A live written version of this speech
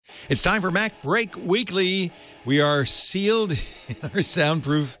It's time for Mac Break Weekly. We are sealed in our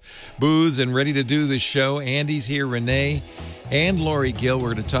soundproof booths and ready to do the show. Andy's here, Renee, and Lori Gill.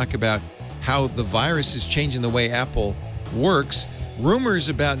 We're going to talk about how the virus is changing the way Apple works, rumors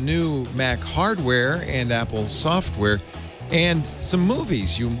about new Mac hardware and Apple software, and some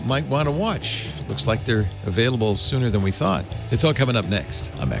movies you might want to watch. Looks like they're available sooner than we thought. It's all coming up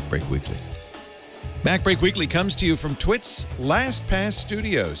next on Mac Break Weekly. Mac Break Weekly comes to you from TWiT's LastPass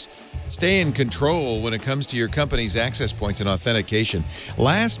Studios. Stay in control when it comes to your company's access points and authentication.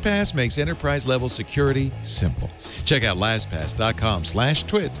 LastPass makes enterprise-level security simple. Check out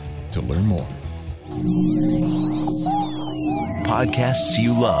lastpass.com/twit to learn more. Podcasts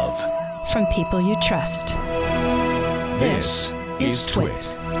you love. From people you trust. This is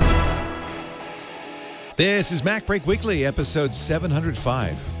TWiT. This is Mac Break Weekly, episode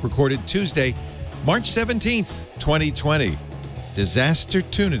 705, recorded Tuesday, March 17th, 2020.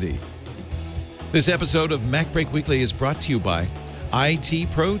 Disastertunity. This episode of Mac Break Weekly is brought to you by IT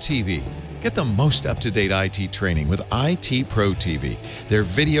Pro TV. Get the most up-to-date IT training with IT Pro TV. Their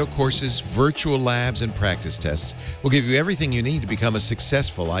video courses, virtual labs, and practice tests will give you everything you need to become a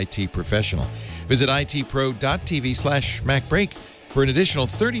successful IT professional. Visit itpro.tv/MacBreak for an additional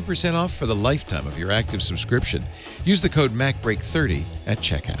 30% off for the lifetime of your active subscription. Use the code MacBreak30 at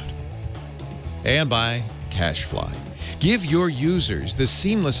checkout. And by CashFly. Give your users the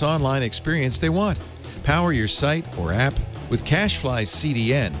seamless online experience they want. Power your site or app with CashFly's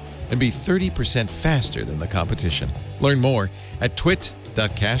CDN and be 30% faster than the competition. Learn more at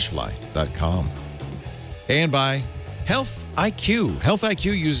twit.cashfly.com. And by Health IQ. Health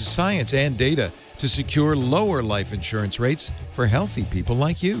IQ uses science and data to secure lower life insurance rates for healthy people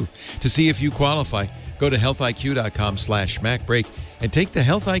like you. To see if you qualify, go to healthiq.com/MacBreak and take the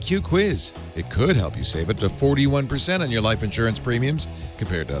Health IQ quiz. It could help you save up to 41% on your life insurance premiums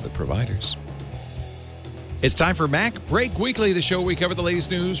compared to other providers. It's time for Mac Break Weekly, the show where we cover the latest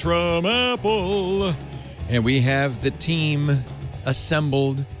news from Apple. And we have the team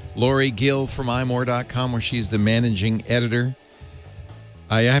assembled. Lori Gill from imore.com, where she's the managing editor.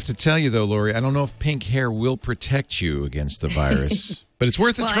 I have to tell you, though, Lori, I don't know if pink hair will protect you against the virus, but it's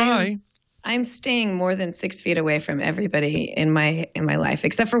worth a try. I'm staying more than 6 feet away from everybody in my life,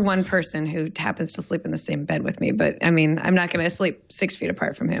 except for one person who happens to sleep in the same bed with me. But, I mean, I'm not going to sleep 6 feet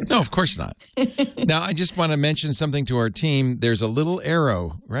apart from him. So. No, of course not. Now, I just want to mention something to our team. There's a little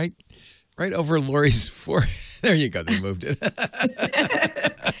arrow right over Lori's forehead. There you go. They moved it.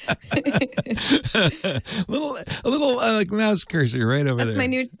 a little mouse cursor right over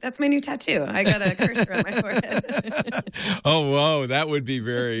there. That's my new tattoo. I got a cursor on my forehead. Oh, whoa. That would be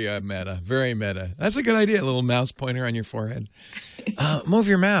very meta. Very meta. That's a good idea. A little mouse pointer on your forehead. Move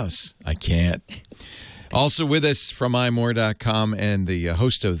your mouse. I can't. Also with us from imore.com and the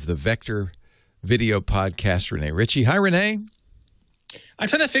host of the Vector video podcast, Renee Ritchie. Hi, Renee. I'm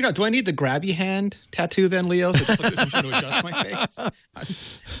trying to figure out, do I need the grabby hand tattoo then, Leo? So just like this to adjust my face?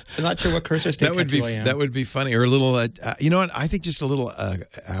 I'm not sure what cursor state tattoo I am. That would be funny. Or a little, you know what? I think just a little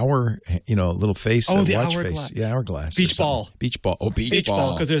hour, little face. Oh, the watch hourglass. Face. Yeah, hourglass. Beach ball. Beach ball. Oh, beach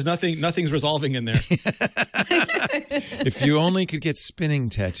ball. Because there's nothing's resolving in there. If you only could get spinning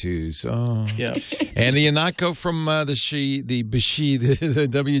tattoos. Oh. Yeah. And do you not go from the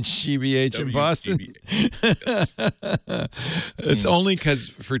WGBH in Boston? Yes. It's only because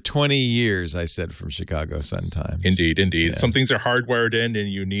for 20 years I said from Chicago Sun-Times. Indeed. Yeah. Some things are hardwired in,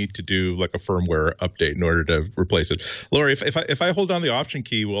 and you need to do like a firmware update in order to replace it. Lori, if I hold down the option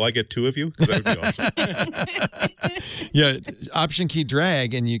key, will I get two of you? Because that would be awesome. Yeah, option key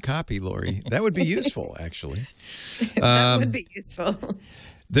drag and you copy, Lori. That would be useful, actually. That would be useful.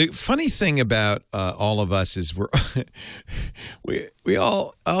 The funny thing about all of us is we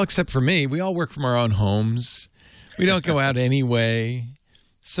all except for me, we all work from our own homes. We don't go out anyway.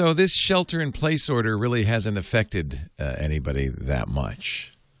 So this shelter-in-place order really hasn't affected anybody that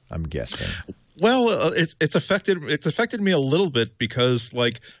much, I'm guessing. Well, it's affected me a little bit because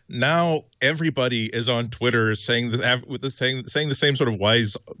like now everybody is on Twitter saying the same sort of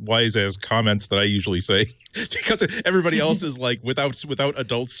wise as comments that I usually say because everybody else is like without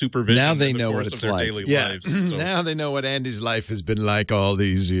adult supervision. Now they know what it's like. Lives, so. Now they know what Andy's life has been like all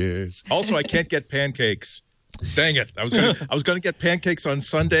these years. Also, I can't get pancakes. Dang it! I was gonna get pancakes on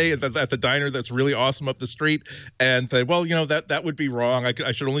Sunday at the diner that's really awesome up the street, and well, that would be wrong.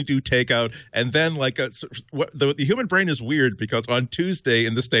 I should only do takeout. And then the human brain is weird because on Tuesday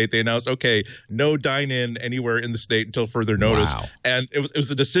in the state they announced, okay, no dine-in anywhere in the state until further notice. Wow. And it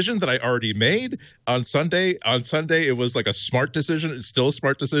was a decision that I already made on Sunday. On Sunday it was like a smart decision. It's still a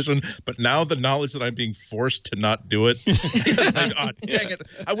smart decision, but now the knowledge that I'm being forced to not do it, dang it!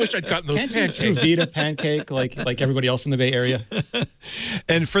 I wish I'd gotten those pancakes. Vita pancake like everybody else in the Bay Area.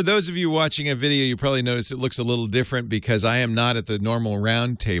 And for those of you watching a video, you probably notice it looks a little different because I am not at the normal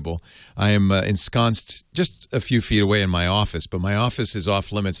round table. I am ensconced just a few feet away in my office, but my office is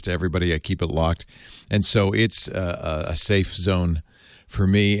off limits to everybody. I keep it locked, and so it's a safe zone for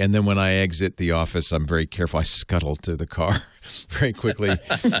me. And then when I exit the office, I'm very careful. I scuttle to the car very quickly.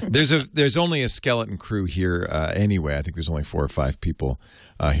 There's only a skeleton crew here anyway. I think there's only 4 or 5 people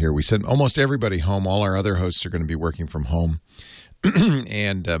here. We sent almost everybody home. All our other hosts are going to be working from home,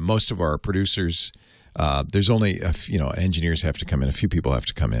 and most of our producers. There's only engineers have to come in. A few people have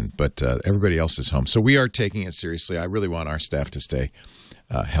to come in, but everybody else is home. So we are taking it seriously. I really want our staff to stay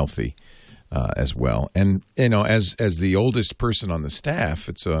healthy. As well. And, as the oldest person on the staff,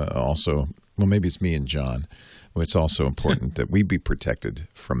 it's also, well, maybe it's me and John, but it's also important that we be protected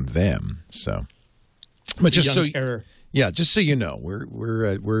from them. So, but just so, just so you know,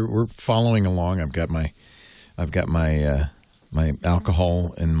 we're following along. I've got my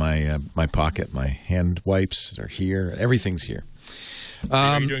alcohol in my pocket. My hand wipes are here. Everything's here.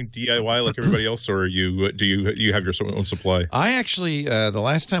 Are you doing DIY like everybody else, or do you have your own supply? I actually, the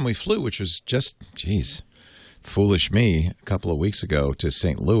last time we flew, which was just, foolish me, a couple of weeks ago to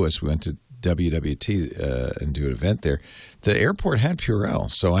St. Louis, we went to WWT and do an event there. The airport had Purell,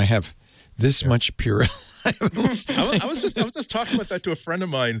 so I have this much Purell. I was just talking about that to a friend of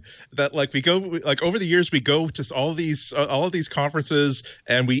mine that we go over the years we go to all of these conferences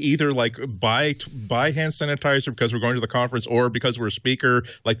and we either buy hand sanitizer because we're going to the conference or because we're a speaker,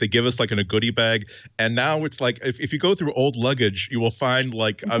 they give us in a goodie bag. And now it's if you go through old luggage, you will find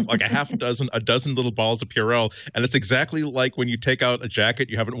a dozen little balls of Purell, and it's exactly like when you take out a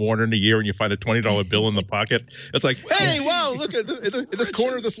jacket you haven't worn in a year and you find a $20 bill in the pocket. It's hey, wow, look at this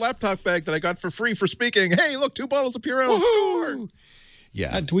corner of this laptop bag that I got for free for speaking. Hey, look, 2 bottles of Purell. Score.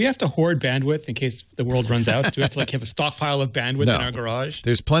 Yeah. Do we have to hoard bandwidth in case the world runs out? Do we have to have a stockpile of bandwidth in our garage?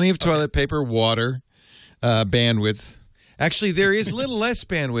 There's plenty of toilet paper, water, bandwidth. Actually, there is a little less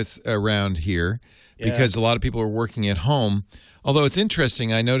bandwidth around here because a lot of people are working at home. Although it's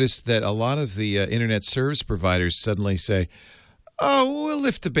interesting, I noticed that a lot of the internet service providers suddenly say, "Oh, we'll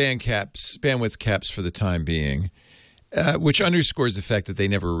lift the bandwidth caps for the time being," which underscores the fact that they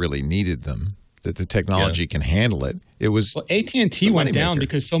never really needed them. That the technology can handle it. It was AT&T went down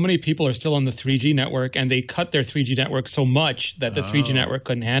because so many people are still on the 3G network, and they cut their 3G network so much that the 3G network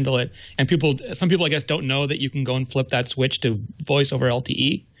couldn't handle it. And some people, I guess, don't know that you can go and flip that switch to voice over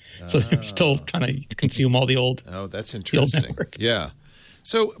LTE. So they're still trying to consume all the old. Oh, that's interesting. Yeah.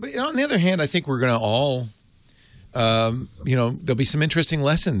 So, but on the other hand, I think we're going to all, there'll be some interesting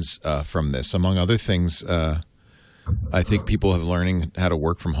lessons from this. Among other things, I think people have learning how to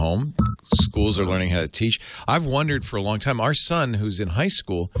work from home. Schools are learning how to teach. I've wondered for a long time. Our son, who's in high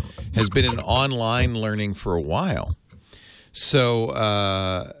school, has been in online learning for a while. So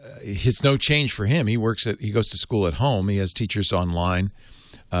it's no change for him. He goes to school at home. He has teachers online.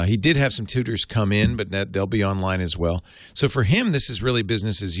 He did have some tutors come in, but they'll be online as well. So for him, this is really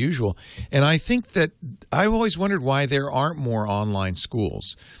business as usual. And I think that I've always wondered why there aren't more online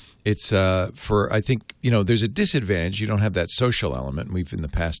schools. It's I think, there's a disadvantage. You don't have that social element. We've in the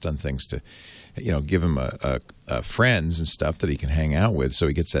past done things to, give him friends and stuff that he can hang out with, so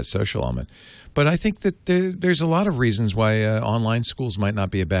he gets that social element. But I think that there's a lot of reasons why online schools might not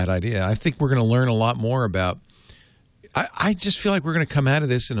be a bad idea. I think we're going to learn a lot more about. I just feel like we're going to come out of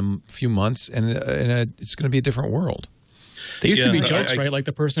this in a few months, and it's going to be a different world. There used to be jokes, right? Like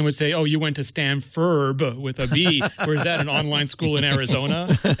the person would say, "Oh, you went to Stanford with a B," or is that an online school in Arizona?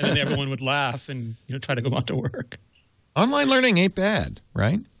 And then everyone would laugh and try to go out to work. Online learning ain't bad,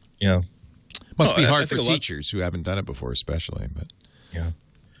 right? Yeah. Must be hard for teachers who haven't done it before, especially. But yeah.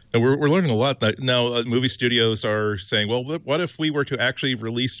 And we're learning a lot now. Movie studios are saying, well, what if we were to actually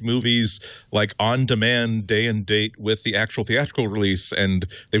release movies on demand, day and date with the actual theatrical release? And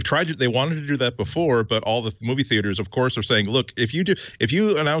they wanted to do that before, but all the movie theaters, of course, are saying, look, if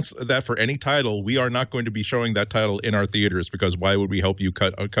you announce that for any title, we are not going to be showing that title in our theaters because why would we help you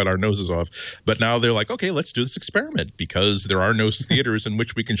cut our noses off? But now they're like, okay, let's do this experiment because there are no theaters in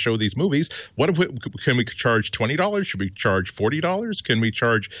which we can show these movies. Can we charge $20? Should we charge $40? Can we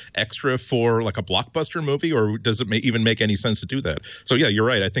charge extra for like a blockbuster movie, or does it even make any sense to do that? So yeah, you're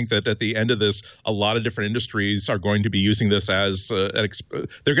right. I think that at the end of this, a lot of different industries are going to be using this as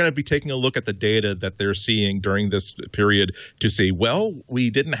they're going to be taking a look at the data that they're seeing during this period to see, well, we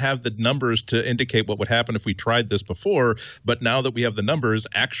didn't have the numbers to indicate what would happen if we tried this before, but now that we have the numbers,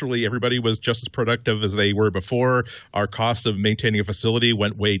 actually everybody was just as productive as they were before. Our cost of maintaining a facility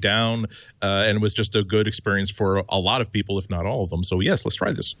went way down, and it was just a good experience for a lot of people, if not all of them. So yes, let's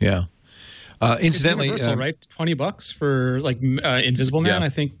try this. Yeah. Incidentally, it's Universal, right? $20 for like Invisible Man, I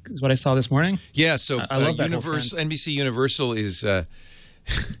think is what I saw this morning. Yeah, so I love that NBC Universal is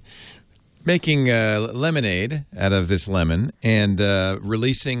making lemonade out of this lemon and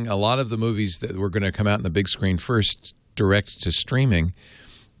releasing a lot of the movies that were going to come out in the big screen first, direct to streaming.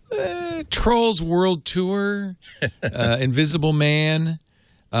 Trolls World Tour, Invisible Man,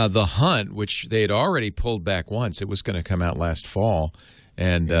 The Hunt, which they had already pulled back once. It was going to come out last fall.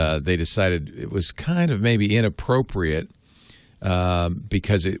 And they decided it was kind of maybe inappropriate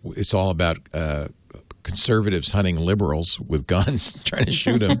because it's all about conservatives hunting liberals with guns, trying to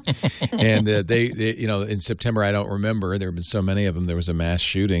shoot them. And they, in September, I don't remember, there have been so many of them, there was a mass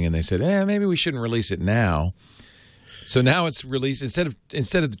shooting, and they said, maybe we shouldn't release it now. So now it's released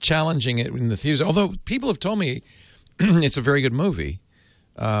instead of challenging it in the theaters. Although people have told me it's a very good movie.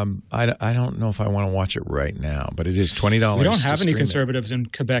 I don't know if I want to watch it right now, but it is $20. We don't have any conservatives in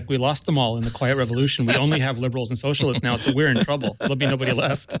Quebec. We lost them all in the Quiet Revolution. We only have liberals and socialists now, so we're in trouble. There'll be nobody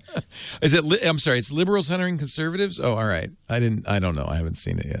left. Is it? I'm sorry. It's liberals hunting conservatives. Oh, all right. I don't know. I haven't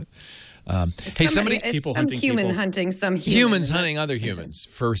seen it yet. Hey, hunting some humans hunting other humans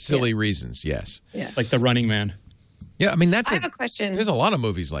for silly reasons. Yes. Yeah. Like The Running Man. Yeah. I mean, I have a question. There's a lot of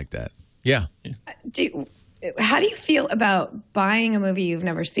movies like that. Yeah. How do you feel about buying a movie you've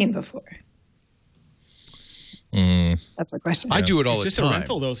never seen before? That's my question. I do it all the time. It's just a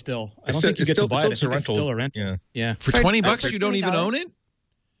rental, though. Still, I don't think you get to buy it. It's still a rental. Yeah. For $20, you don't even own it.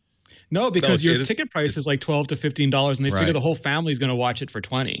 No, because your ticket price is like $12 to $15, and they figure the whole family is going to watch it for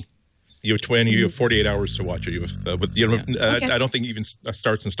 $20. You have 20. You have 48 hours to watch it. I don't think even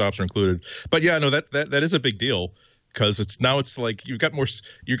starts and stops are included. But yeah, no, that is a big deal. Because it's like you've got more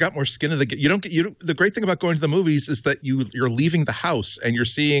skin in the game. The great thing about going to the movies is that you're leaving the house and you're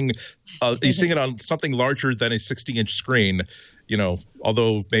seeing it on something larger than a 60-inch screen.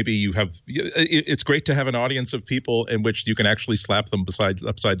 Although maybe you have, it's great to have an audience of people in which you can actually slap them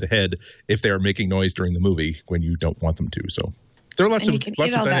upside the head if they are making noise during the movie when you don't want them to. So there are lots of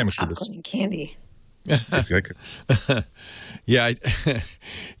dynamics to this. And candy. Yeah,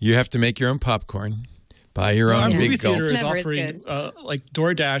 you have to make your own popcorn. Buy your own big gulps. Movie theater is offering like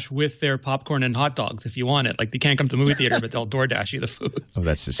DoorDash with their popcorn and hot dogs if you want it. Like, you can't come to the movie theater, but they'll DoorDash you the food. Oh,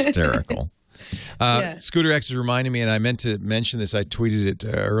 that's hysterical. Scooter X is reminding me, and I meant to mention this. I tweeted it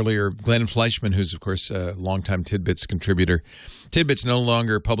earlier. Glenn Fleischman, who's, of course, a longtime Tidbits contributor. Tidbits no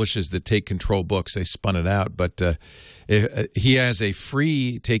longer publishes the Take Control books. They spun it out. But he has a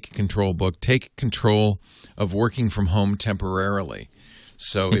free Take Control book, Take Control of Working from Home Temporarily.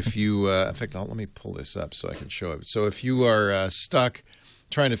 So if you, in fact, let me pull this up so I can show it. So if you are stuck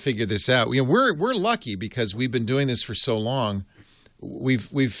trying to figure this out, we're lucky because we've been doing this for so long.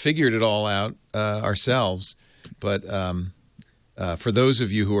 We've figured it all out ourselves. But for those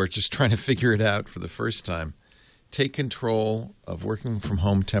of you who are just trying to figure it out for the first time, Take Control of Working from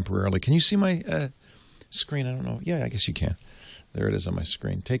Home Temporarily. Can you see my screen? I don't know. Yeah, I guess you can. There it is on my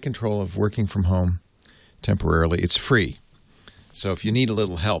screen. Take Control of Working from Home Temporarily. It's free. So if you need a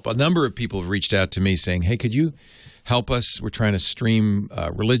little help, a number of people have reached out to me saying, hey, could you help us? We're trying to stream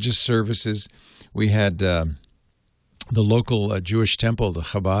religious services. We had the local Jewish temple, the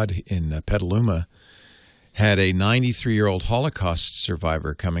Chabad in Petaluma, had a 93-year-old Holocaust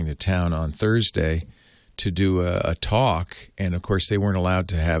survivor coming to town on Thursday to do a talk. And, of course, they weren't allowed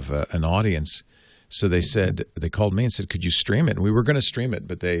to have an audience. So they called me and said, could you stream it? And we were going to stream it,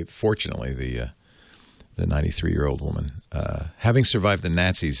 but fortunately, the 93-year-old woman, having survived the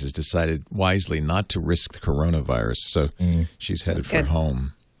Nazis, has decided wisely not to risk the coronavirus. So she's headed for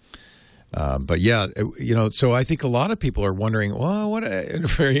home. But yeah, so I think a lot of people are wondering, well,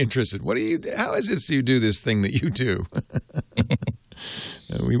 very interested. How is this you do this thing that you do?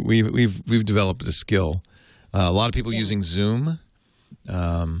 We've developed a skill. A lot of people using Zoom.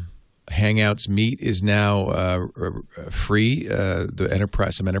 Hangouts Meet is now free.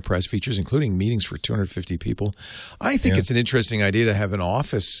 Some enterprise features, including meetings for 250 people. I think it's an interesting idea to have an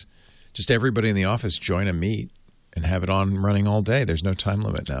office, just everybody in the office join a meet and have it on running all day. There's no time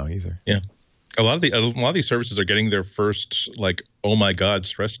limit now either. Yeah. A lot of these services are getting their first oh my god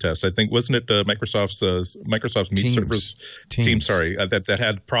stress test. I think wasn't it Microsoft's Meet servers Teams that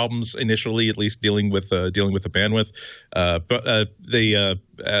had problems initially, at least dealing with the bandwidth. But the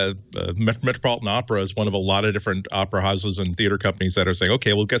Metropolitan Opera is one of a lot of different opera houses and theater companies that are saying,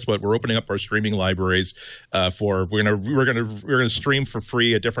 okay, well, guess what? We're opening up our streaming libraries we're gonna stream for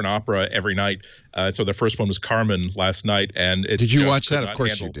free a different opera every night. So the first one was Carmen last night, and did you watch that? Of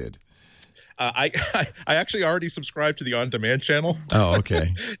course you did. I actually already subscribed to the on-demand channel. Oh,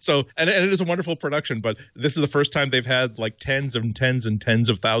 okay. So and it is a wonderful production, but this is the first time they've had tens and tens and tens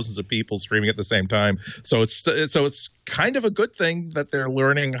of thousands of people streaming at the same time. So it's kind of a good thing that they're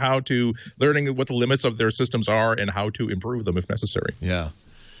learning what the limits of their systems are and how to improve them if necessary. Yeah.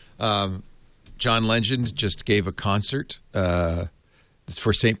 John Legend just gave a concert. It's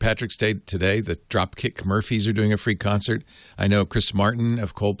for St. Patrick's Day today. The Dropkick Murphys are doing a free concert. I know Chris Martin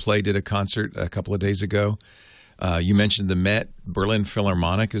of Coldplay did a concert a couple of days ago. You mentioned the Met. Berlin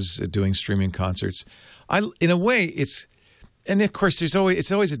Philharmonic is doing streaming concerts. In a way, and of course, it's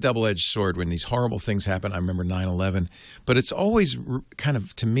always a double-edged sword when these horrible things happen. I remember 9/11, but it's always kind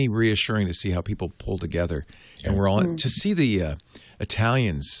of, to me, reassuring to see how people pull together. And we're all to see the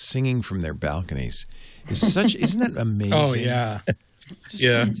Italians singing from their balconies isn't that amazing? Oh yeah.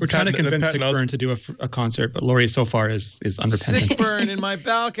 We're trying to convince Sickburn to do a concert, but Lori so far is unrepentant. Sickburn in my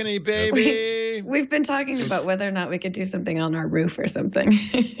balcony, baby. We've been talking about whether or not we could do something on our roof or something.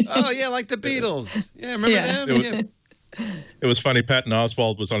 Oh yeah, like the Beatles. Yeah, remember them? It was funny. Patton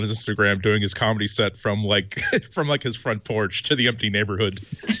Oswalt was on his Instagram doing his comedy set from his front porch to the empty neighborhood.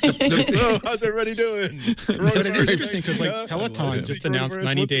 So how's everybody doing? It's very interesting because Peloton just announced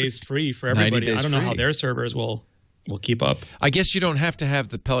 90 days free for everybody. I don't know how their servers will keep up. I guess you don't have to have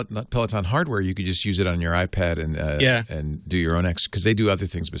the Peloton hardware. You could just use it on your iPad and do your own exercise, because they do other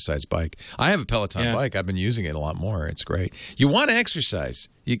things besides bike. I have a Peloton bike. I've been using it a lot more. It's great. You want to exercise.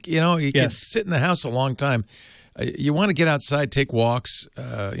 You can sit in the house a long time. You want to get outside, take walks,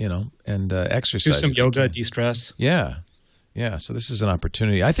 and exercise. Do some yoga, de-stress. Yeah. So this is an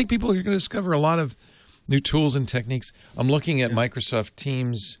opportunity. I think people are going to discover a lot of new tools and techniques. I'm looking at Microsoft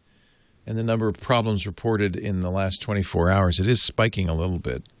Teams and the number of problems reported in the last 24 hours. It is spiking a little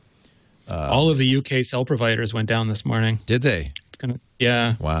bit. All of the UK cell providers went down this morning. Did they?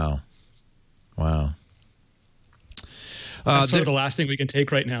 Wow. That's sort of the last thing we can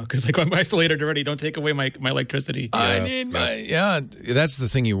take right now, because I'm isolated already. Don't take away my electricity. I need that's the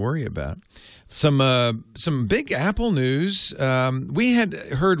thing you worry about. Some big Apple news. We had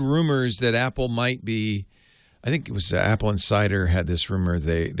heard rumors that Apple might be, I think it was Apple Insider had this rumor.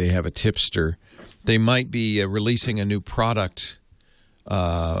 They have a tipster. They might be releasing a new product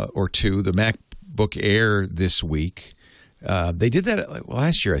or two, the MacBook Air, this week. They did that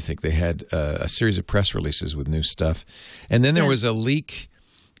last year. I think they had a series of press releases with new stuff. And then there was a leak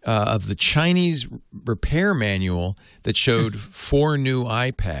of the Chinese repair manual that showed 4 new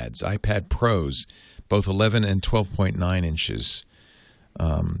iPad Pros, both 11 and 12.9 inches.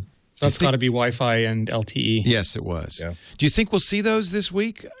 That's got to be Wi-Fi and LTE. Yes, it was. Yeah. Do you think we'll see those this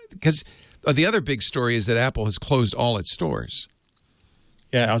week? Because the other big story is that Apple has closed all its stores.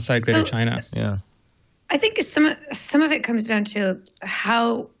 Yeah, outside Greater China. Yeah. I think some of it comes down to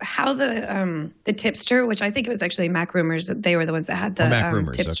how the tipster, which I think it was actually Mac Rumors, they were the ones that had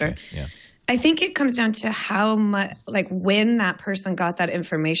the tipster. Okay. Yeah. I think it comes down to how much, when that person got that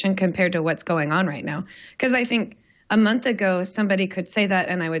information compared to what's going on right now. Because I think a month ago somebody could say that,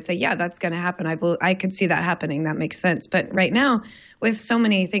 and I would say, yeah, that's going to happen. I could see that happening. That makes sense. But right now, with so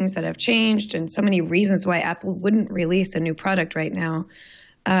many things that have changed and so many reasons why Apple wouldn't release a new product right now.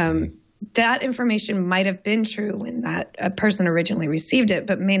 That information might have been true when that person originally received it,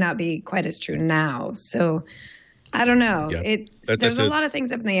 but may not be quite as true now. So I don't know. Yeah. There's a lot of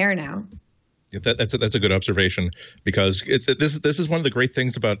things up in the air now. That's a good observation, because this is one of the great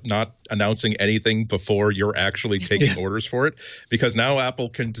things about not announcing anything before you're actually taking orders for it, because now Apple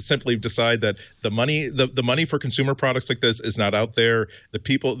can simply decide that the money for consumer products like this is not out there.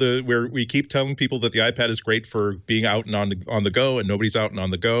 Where we keep telling people that the iPad is great for being out and on the go, and nobody's out and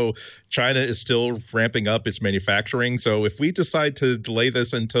on the go. China is still ramping up its manufacturing, so if we decide to delay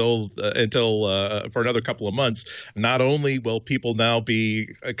this until for another couple of months, not only will people now be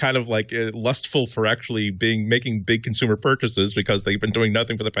kind of lustful for actually making big consumer purchases because they've been doing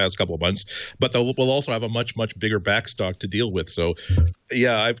nothing for the past couple of months, but we'll also have a much bigger backstock to deal with. So,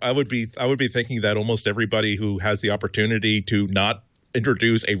 yeah, I would be thinking that almost everybody who has the opportunity to not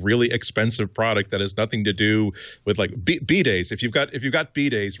introduce a really expensive product that has nothing to do with like B days. If you've got B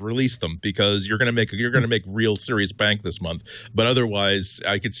days, release them, because you're going to make real serious bank this month. But otherwise,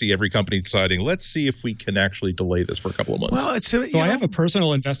 I could see every company deciding, let's see if we can actually delay this for a couple of months. Well, so I have a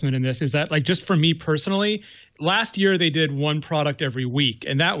personal investment in this. Is that, like, just for me personally, last year they did one product every week,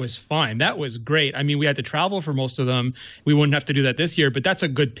 and that was fine. That was great. I mean, we had to travel for most of them. We wouldn't have to do that this year, but that's a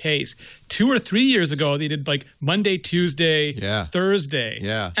good pace. 2 or 3 years ago, they did like Monday, Tuesday, Thursday.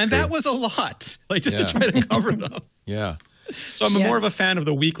 Yeah. And that was a lot, like, just to try to cover them. Yeah. So I'm more of a fan of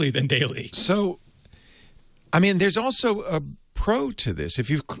the weekly than daily. So, I mean, there's also a pro to this. If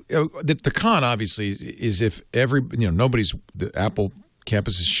you the con obviously is if the Apple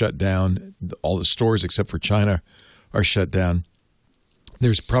campus is shut down, all the stores except for China are shut down.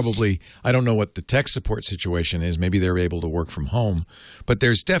 There's probably, I don't know what the tech support situation is. Maybe they're able to work from home, but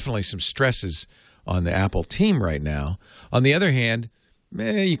there's definitely some stresses on the Apple team right now. On the other hand,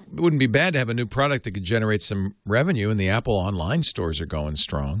 it wouldn't be bad to have a new product that could generate some revenue, and the Apple online stores are going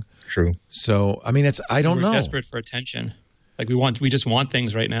strong. True. So, I mean, I don't know. We're desperate for attention. Like, we just want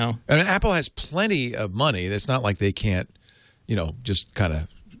things right now. And Apple has plenty of money. It's not like they can't, just kind of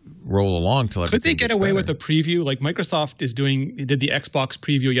roll along till everything. Could they get away with a preview? Like, Microsoft did the Xbox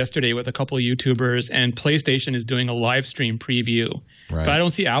preview yesterday with a couple of YouTubers, and PlayStation is doing a live stream preview. Right. But I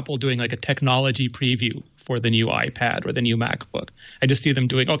don't see Apple doing like a technology preview for the new iPad or the new MacBook. I just see them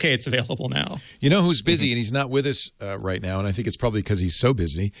doing, okay, it's available now. You know who's busy, and he's not with us right now, and I think it's probably because he's so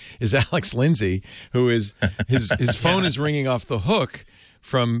busy, is Alex Lindsay, who is his phone is ringing off the hook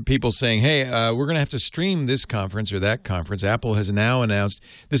from people saying, hey, we're going to have to stream this conference or that conference. Apple has now announced,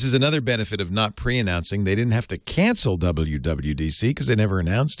 this is another benefit of not pre-announcing. They didn't have to cancel WWDC because they never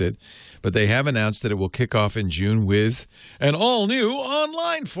announced it, but they have announced that it will kick off in June with an all-new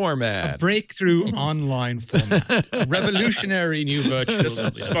online format. A breakthrough online format. A revolutionary new virtual.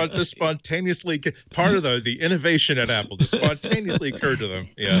 Just spontaneously, part of the innovation at Apple, just spontaneously occurred to them.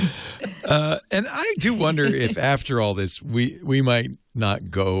 Yeah. And I do wonder if after all this, we might not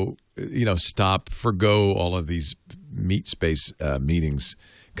forgo all of these meet space meetings,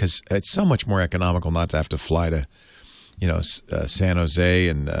 because it's so much more economical not to have to fly to, San Jose.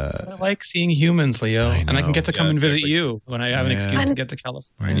 And I like seeing humans, Leo, and I can get to come and visit you when I have an excuse to get to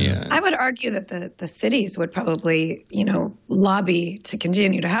California. I would argue that the cities would probably, lobby to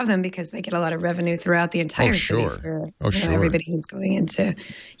continue to have them, because they get a lot of revenue throughout the entire city for everybody who's going in to,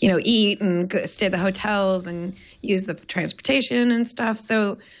 eat and stay at the hotels and use the transportation and stuff.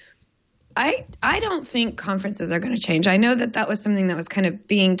 So I don't think conferences are going to change. I know that was something that was kind of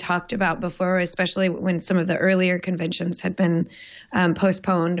being talked about before, especially when some of the earlier conventions had been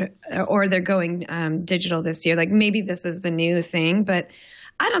postponed, or they're going digital this year. Like, maybe this is the new thing, but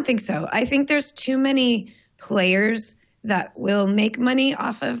I don't think so. I think there's too many players that will make money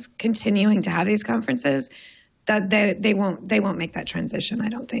off of continuing to have these conferences that they won't make that transition, I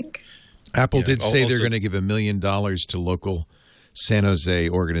don't think. Apple did say they're going to give $1 million to local San Jose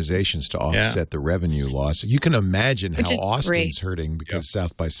organizations to offset the revenue loss. You can imagine how Austin's hurting because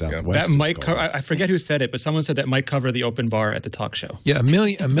South by Southwest. That might I forget who said it, but someone said that might cover the open bar at the talk show. Yeah,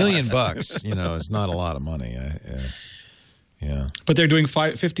 $1 million bucks. Is not a lot of money. Yeah. But they're doing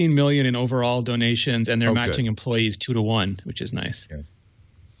 $15 million in overall donations, and they're matching employees 2 to 1, which is nice. Yeah.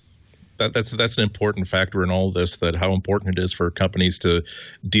 That's an important factor in all this, that how important it is for companies to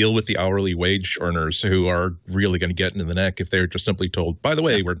deal with the hourly wage earners who are really going to get in the neck if they're just simply told, by the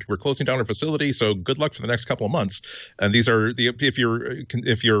way, we're closing down our facility, so good luck for the next couple of months. And these are if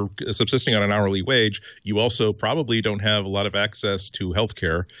you're subsisting on an hourly wage, you also probably don't have a lot of access to health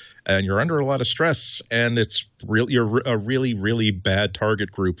care, and you're under a lot of stress, and you're a really, really bad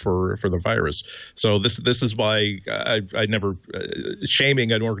target group for the virus. So this is why I never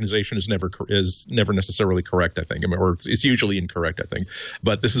shaming an organization is never necessarily correct, I think, or it's usually incorrect, I think.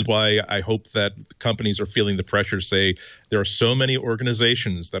 But this is why I hope that companies are feeling the pressure to say there are so many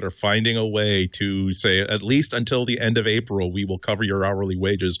organizations that are finding a way to say, at least until the end of April, we will cover your hourly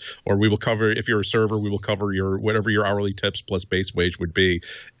wages, or we will cover, if you're a server, we will cover your whatever your hourly tips plus base wage would be.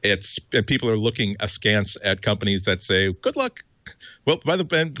 And people are looking askance at companies that say, good luck. Well,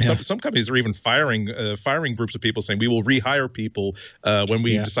 some companies are even firing groups of people, saying we will rehire people when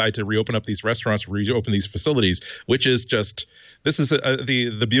we decide to reopen up these restaurants, reopen these facilities, which is just, this is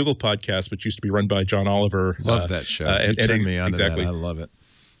the Bugle podcast, which used to be run by John Oliver. Love that show. You turned me on to that. I love it.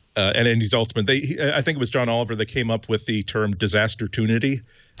 And in his ultimate, I think it was John Oliver that came up with the term Disastertunity.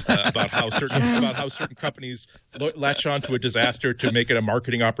 about how certain companies latch on to a disaster to make it a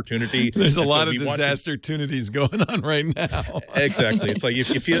marketing opportunity. There's a lot of disastertunities going on right now. Exactly. It's like if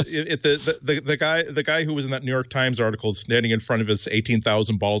the guy who was in that New York Times article standing in front of his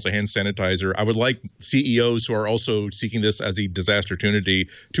 18,000 bottles of hand sanitizer, I would like CEOs who are also seeking this as a disastertunity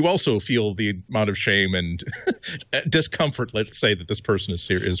to also feel the amount of shame and discomfort, let's say, that this person is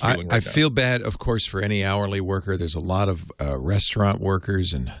feeling right now. I feel bad, of course, for any hourly worker. There's a lot of restaurant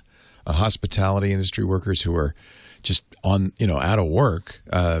workers and hospitality industry workers who are just on, out of work.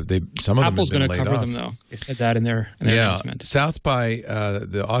 Some of Apple's them have been laid off. Apple's going to cover them, though. They said that in their announcement. South by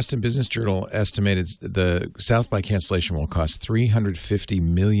the Austin Business Journal estimated the South by cancellation will cost $350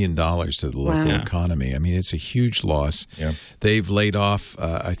 million to the local economy. I mean, it's a huge loss. Yeah. They've laid off,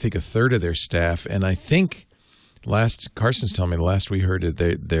 I think, a third of their staff, and I think Carson's telling me the last we heard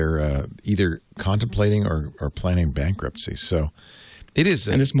they're either contemplating or planning bankruptcy. So it is.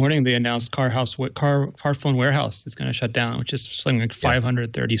 And this morning they announced Car Phone Warehouse is going to shut down, which is something like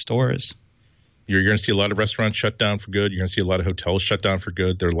 530 stores. You're going to see a lot of restaurants shut down for good. You're going to see a lot of hotels shut down for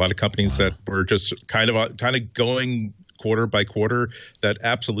good. There are a lot of companies that were just kind of going quarter by quarter that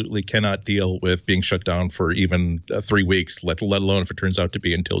absolutely cannot deal with being shut down for even 3 weeks, let alone if it turns out to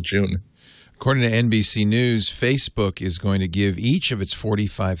be until June. According to NBC News, Facebook is going to give each of its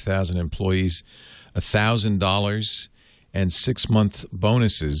 45,000 employees $1,000 and 6-month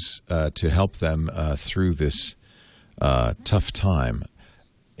bonuses to help them through this tough time.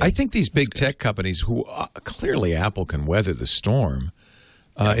 I think these big tech companies, who clearly Apple can weather the storm,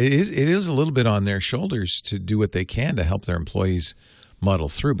 it is a little bit on their shoulders to do what they can to help their employees muddle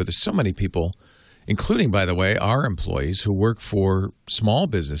through. But there's so many people, including, by the way, our employees who work for small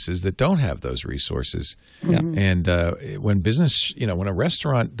businesses that don't have those resources. Yeah. And when when a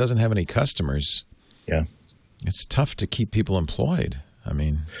restaurant doesn't have any customers, it's tough to keep people employed. I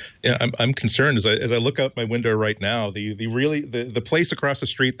mean, I'm concerned as I look out my window right now. The place across the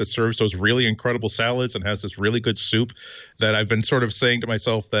street that serves those really incredible salads and has this really good soup that I've been sort of saying to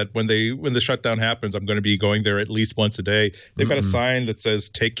myself that when the shutdown happens, I'm going to be going there at least once a day. They've got a sign that says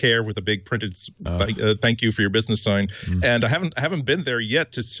 "Take care" with a big printed "Thank you for your business" sign, and I haven't been there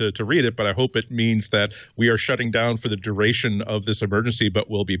yet to read it, but I hope it means that we are shutting down for the duration of this emergency, but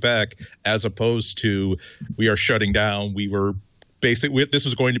we'll be back, as opposed to we are shutting down. We were. Basically, this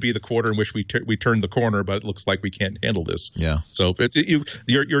was going to be the quarter in which we turned the corner, but it looks like we can't handle this. Yeah. So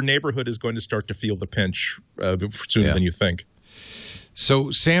your neighborhood is going to start to feel the pinch sooner than you think.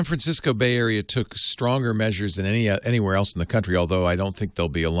 So San Francisco Bay Area took stronger measures than anywhere else in the country, although I don't think they'll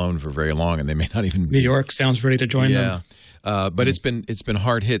be alone for very long, and they may not even. New York sounds ready to join them. But it's been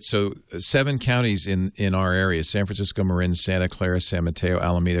hard hit. So 7 counties in our area, San Francisco, Marin, Santa Clara, San Mateo,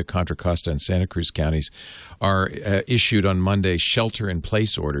 Alameda, Contra Costa, and Santa Cruz counties, are issued on Monday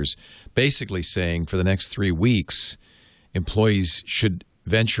shelter-in-place orders, basically saying for the next 3 weeks, employees should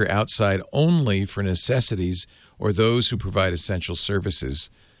venture outside only for necessities or those who provide essential services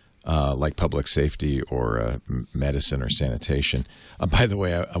like public safety or medicine or sanitation. By the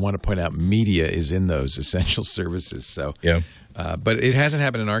way, I want to point out media is in those essential services. So, but it hasn't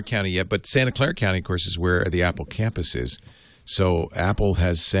happened in our county yet. But Santa Clara County, of course, is where the Apple campus is. So Apple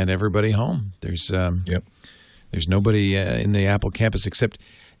has sent everybody home. There's nobody in the Apple campus except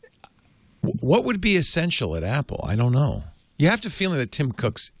what would be essential at Apple? I don't know. You have to feel that Tim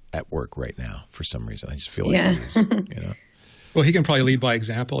Cook's at work right now for some reason. I just feel like he is. Well, he can probably lead by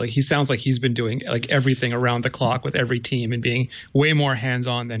example. Like, he sounds like he's been doing everything around the clock with every team and being way more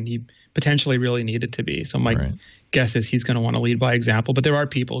hands-on than he potentially really needed to be. So my guess is he's going to want to lead by example. But there are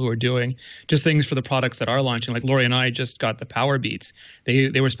people who are doing just things for the products that are launching. Like Lori and I just got the Power Beats.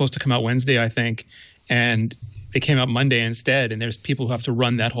 They were supposed to come out Wednesday, I think, and they came out Monday instead. And there's people who have to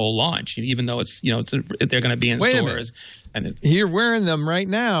run that whole launch, even though they're going to be in stores. And you're wearing them right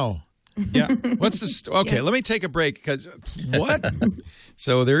now. Yeah. What's the okay? Let me take a break because what?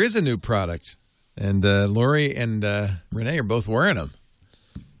 So there is a new product, and Lori and Renee are both wearing them.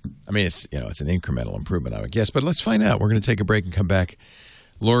 I mean, it's an incremental improvement, I would guess. But let's find out. We're going to take a break and come back.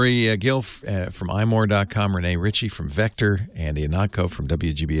 Lori Gill from imore.com, Renee Ritchie from Vector, Andy Anatko from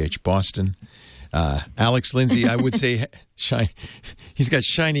WGBH Boston. Alex Lindsay, I would say, he's got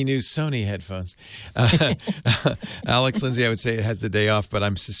shiny new Sony headphones. Alex Lindsay, I would say, has the day off, but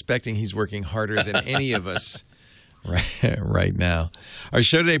I'm suspecting he's working harder than any of us right now. Our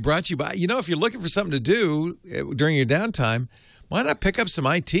show today brought to you by, if you're looking for something to do during your downtime, why not pick up some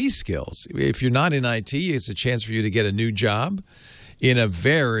IT skills? If you're not in IT, it's a chance for you to get a new job. in a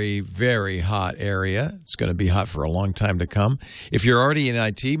very, very hot area. It's going to be hot for a long time to come. If you're already in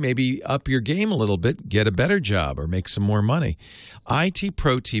IT, maybe up your game a little bit, get a better job, or make some more money. IT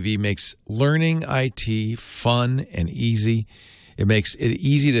Pro TV makes learning IT fun and easy. It makes it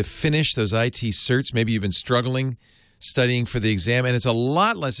easy to finish those IT certs. Maybe you've been struggling studying for the exam, and it's a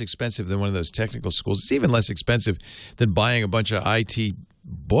lot less expensive than one of those technical schools. It's even less expensive than buying a bunch of IT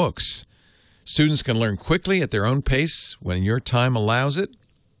books. Students can learn quickly at their own pace when your time allows it.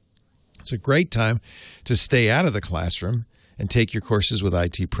 It's a great time to stay out of the classroom and take your courses with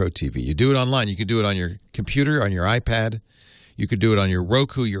IT Pro TV. You do it online. You can do it on your computer, on your iPad. You could do it on your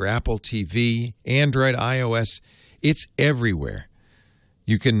Roku, your Apple TV, Android, iOS. It's everywhere.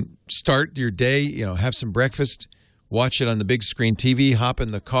 You can start your day, have some breakfast, watch it on the big screen TV, hop in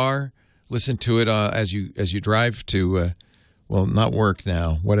the car, listen to it as you drive to not work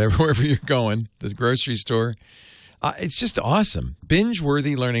now, wherever you're going, the grocery store. It's just awesome.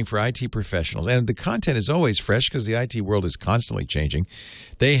 Binge-worthy learning for IT professionals. And the content is always fresh because the IT world is constantly changing.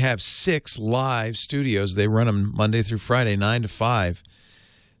 They have 6 live studios. They run them Monday through Friday, 9 to 5.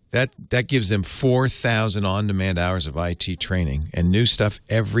 That gives them 4,000 on-demand hours of IT training and new stuff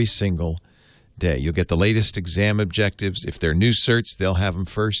every single day. You'll get the latest exam objectives. If they're new certs, they'll have them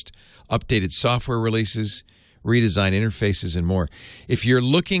first. Updated software releases, redesigned interfaces, and more. If you're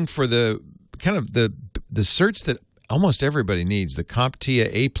looking for the certs that almost everybody needs, the CompTIA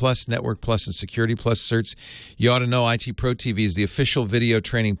A+, Network Plus, and Security Plus certs, you ought to know IT Pro TV is the official video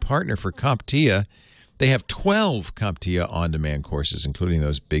training partner for CompTIA. They have 12 CompTIA on-demand courses, including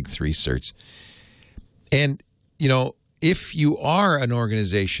those big 3 certs. And, if you are an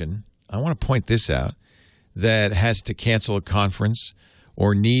organization, I want to point this out, that has to cancel a conference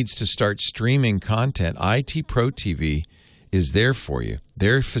or needs to start streaming content, IT Pro TV is there for you.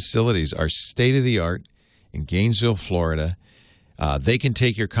 Their facilities are state-of-the-art in Gainesville, Florida. They can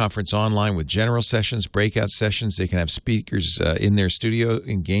take your conference online with general sessions, breakout sessions. They can have speakers in their studio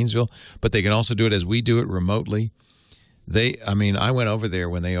in Gainesville, but they can also do it as we do it remotely. I went over there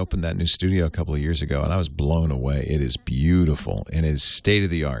when they opened that new studio a couple of years ago, and I was blown away. It is beautiful, and it is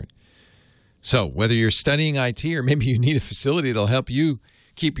state-of-the-art. So whether you're studying IT or maybe you need a facility that'll help you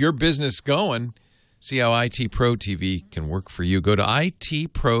keep your business going, see how IT Pro TV can work for you. Go to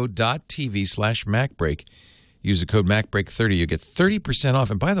itpro.tv/MacBreak. Use the code MacBreak30. You'll get 30% off.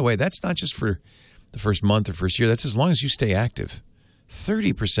 And by the way, that's not just for the first month or first year. That's as long as you stay active.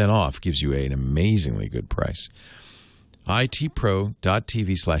 30% off gives you an amazingly good price.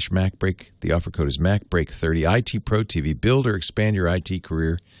 itpro.tv/MacBreak. The offer code is MacBreak30. IT Pro TV. Build or expand your IT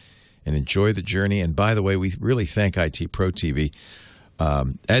career and enjoy the journey. And by the way, we really thank IT Pro TV.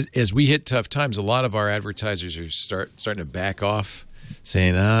 As we hit tough times, a lot of our advertisers are starting to back off,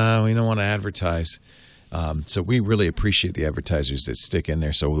 saying, we don't want to advertise. So we really appreciate the advertisers that stick in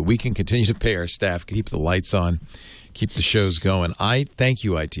there so that we can continue to pay our staff, keep the lights on, keep the shows going. I thank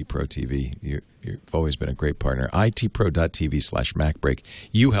you, IT Pro TV. You've always been a great partner. itpro.tv/MacBreak.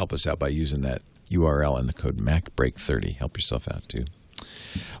 You help us out by using that URL and the code MacBreak30. Help yourself out, too.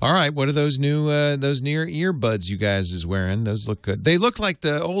 All right, what are those new earbuds you guys is wearing? Those look good. They look like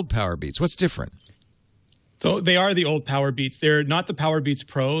the old Power Beats. What's different? So they are the old Power Beats. They're not the Power Beats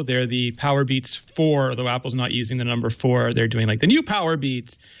Pro. They're the Power Beats 4, although Apple's not using the number 4. They're doing like the new Power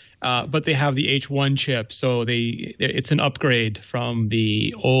Beats, but they have the H1 chip. So it's an upgrade from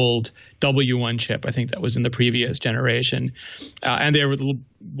the old W1 chip. I think that was in the previous generation. And they're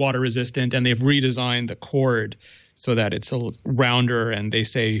water resistant, and they've redesigned the cord so that it's a little rounder, and they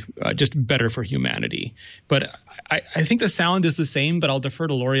say just better for humanity. But I think the sound is the same, but I'll defer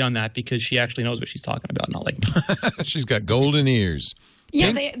to Lori on that because she actually knows what she's talking about, not like me. She's got golden ears.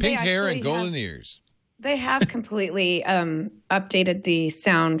 Yeah, pink hair and golden ears. They have completely updated the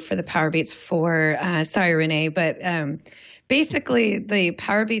sound for the Power Beats 4. Sorry, Renee, but basically the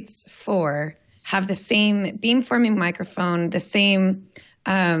Power Beats 4 have the same beamforming microphone, the same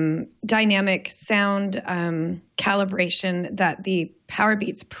dynamic sound calibration that the Power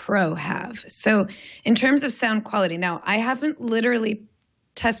Beats Pro have. So in terms of sound quality, now I haven't literally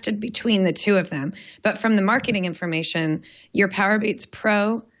tested between the two of them, but from the marketing information, your Power Beats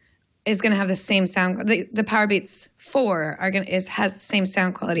Pro is going to have the same sound. The Power Beats 4 has the same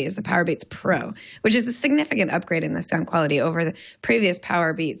sound quality as the Power Beats Pro, which is a significant upgrade in the sound quality over the previous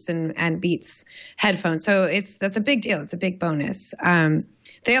Power Beats and Beats headphones. So that's a big deal. It's a big bonus.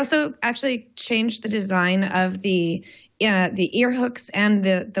 They also actually changed the design of the ear hooks and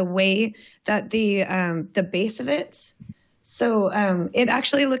the way that the base of it. So it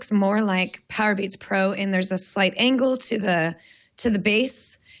actually looks more like Power Beats Pro, and there's a slight angle to the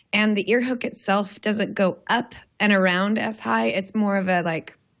base. and the ear hook itself doesn't go up and around as high. It's more of a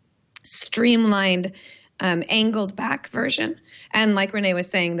like streamlined, angled back version. And like Renee was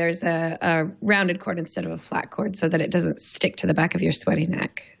saying, there's a rounded cord instead of a flat cord so that it doesn't stick to the back of your sweaty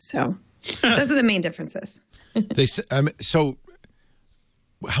neck. So those are the main differences. So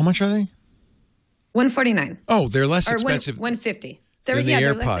how much are they? $149. Oh, they're less expensive. $150. Than the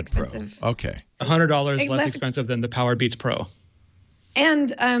they're AirPod less expensive. Pro. Okay. $100 less expensive than the Powerbeats Pro.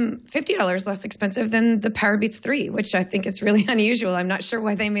 And $50 less expensive than the Powerbeats 3, which I think is really unusual. I'm not sure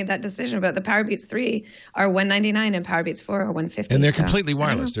why they made that decision, but the Powerbeats 3 are $199 and Powerbeats 4 are $150. And they're completely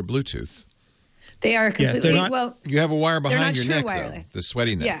wireless. They're Bluetooth. They are completely You have a wire behind your neck, wireless. though. The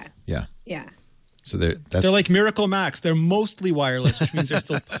sweaty neck. Yeah. So they're like Miracle Max. They're mostly wireless, which means they're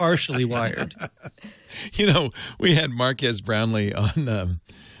still partially wired. You know, we had Marquez Brownlee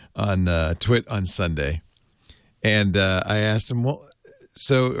on Twit on Sunday, and I asked him, well,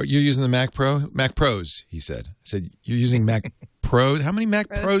 so you're using the Mac Pro? Mac Pros, he said. I said, you're using Mac Pros? How many Mac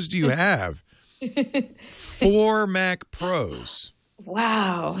Pros do you have? 4 Mac Pros.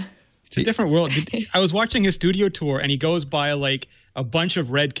 Wow. It's a different world. I was watching his studio tour, and he goes by like a bunch of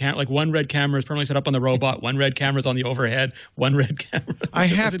like one red camera is permanently set up on the robot, one red camera's on the overhead, one red camera. I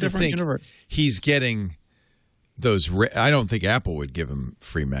have to think he's getting those. I don't think Apple would give him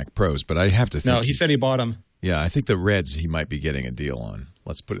free Mac Pros, but I have to think. No, he said he bought them. Yeah, I think the Reds he might be getting a deal on.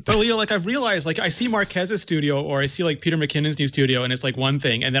 Let's put it that way. But Leo, like I've realized, like I see Marquez's studio or I see like Peter McKinnon's new studio and it's like one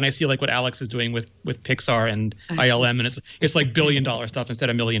thing. And then I see like what Alex is doing with Pixar and ILM and it's like $1 billion stuff instead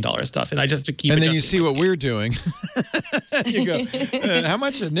of $1 million stuff. And I just have to keep And then you see what we're doing. You go, how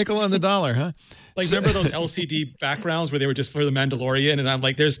much? A nickel on the dollar, huh? Like remember those LCD backgrounds where they were just for the Mandalorian? And I'm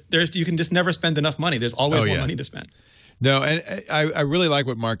like, there's you can just never spend enough money. There's always more money to spend. No, and I really like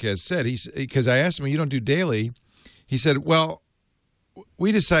what Marquez said. Because I asked him, you don't do daily. He said, well,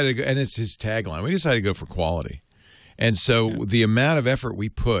 we decided to go, and it's his tagline, we decided to go for quality. And so the amount of effort we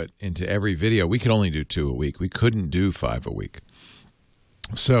put into every video, we could only do 2 a week. We couldn't do 5 a week.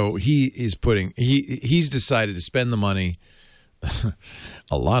 So he's decided to spend the money,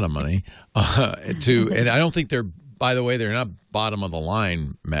 a lot of money, and I don't think by the way, they're not bottom of the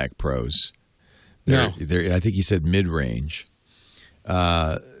line Mac Pros. They're I think he said mid-range.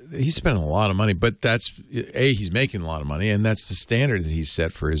 He's spending a lot of money, but he's making a lot of money, and that's the standard that he's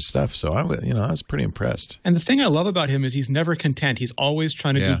set for his stuff. So I was pretty impressed. And the thing I love about him is he's never content. He's always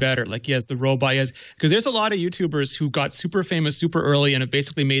trying to do better. Like he has the robot, because there's a lot of YouTubers who got super famous super early and have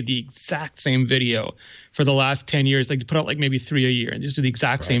basically made the exact same video for the last 10 years. Like they put out like maybe 3 a year and just do the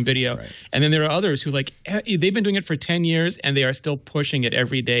exact same video. Right. And then there are others who like they've been doing it for 10 years and they are still pushing it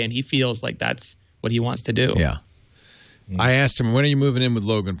every day, and he feels like that's what he wants to do. Yeah. I asked him, when are you moving in with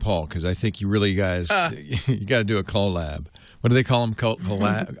Logan Paul? Because I think you really guys, you got to do a collab. What do they call them?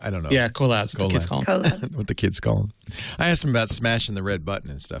 Collab? I don't know. Yeah, collabs. What the kids call them. What the kids call them. I asked him about smashing the red button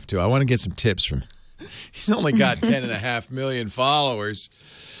and stuff, too. I want to get some tips from He's only got 10.5 million followers,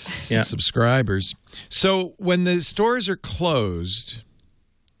 subscribers. So when the stores are closed,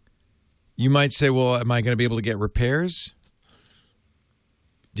 you might say, well, am I going to be able to get repairs?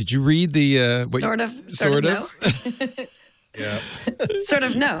 Did you read the sort of no. Yeah. Sort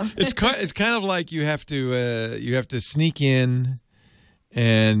of no. It's kind of like you have to sneak in,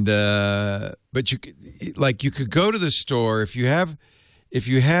 and but you could go to the store if you have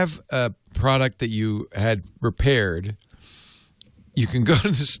a product that you had repaired. You can go to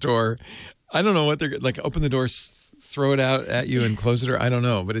the store. I don't know what they're like. Open the door, throw it out at you, and close it. Or I don't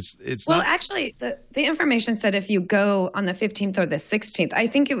know, but it's well. Not, actually, the information said if you go on the 15th or the 16th. I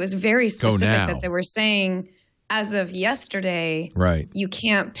think it was very specific that they were saying as of yesterday, right? You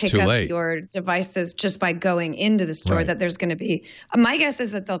can't pick up your devices just by going into the store. Right. That there's going to be. My guess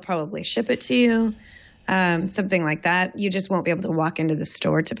is that they'll probably ship it to you, something like that. You just won't be able to walk into the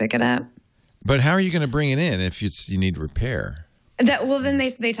store to pick it up. But how are you going to bring it in if you need repair? Then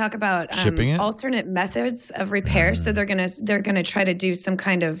they talk about alternate methods of repair. So they're gonna try to do some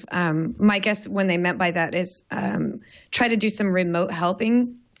kind of my guess when they meant by that is try to do some remote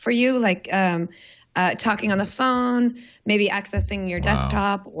helping for you, like talking on the phone, maybe accessing your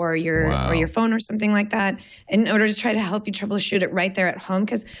desktop or your phone or something like that, in order to try to help you troubleshoot it right there at home.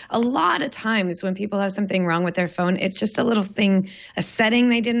 Because a lot of times when people have something wrong with their phone, it's just a little thing, a setting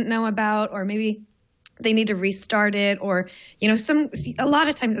they didn't know about, or maybe they need to restart it, or, a lot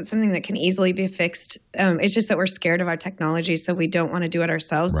of times it's something that can easily be fixed. It's just that we're scared of our technology, so we don't want to do it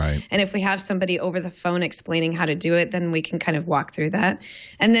ourselves. Right. And if we have somebody over the phone explaining how to do it, then we can kind of walk through that.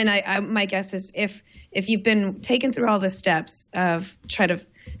 And then my guess is if you've been taken through all the steps of try to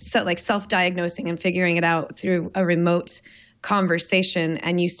self-diagnosing and figuring it out through a remote conversation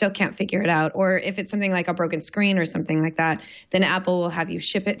and you still can't figure it out, or if it's something like a broken screen or something like that, then Apple will have you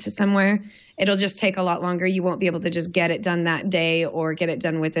ship it to somewhere. It'll just take a lot longer. You won't be able to just get it done that day or get it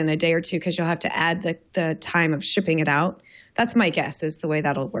done within a day or two, because you'll have to add the time of shipping it out. That's my guess, is the way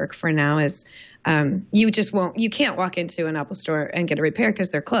that'll work for now. Is you can't walk into an Apple store and get a repair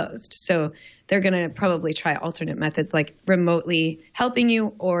because they're closed. So they're going to probably try alternate methods like remotely helping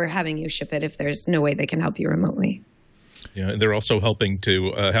you or having you ship it if there's no way they can help you remotely. Yeah, and they're also helping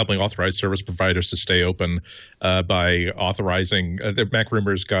authorized service providers to stay open by authorizing. The Mac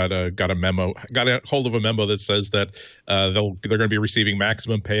Rumors got a hold of a memo that says that they're going to be receiving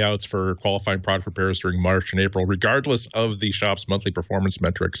maximum payouts for qualifying product repairs during March and April, regardless of the shop's monthly performance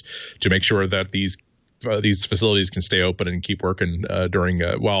metrics, to make sure that these facilities can stay open and keep working during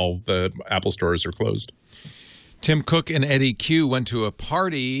while the Apple stores are closed. Tim Cook and Eddie Q went to a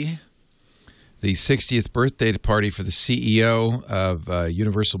party. The 60th birthday party for the CEO of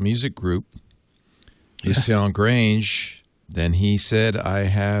Universal Music Group, Lucien Grange. Then he said, I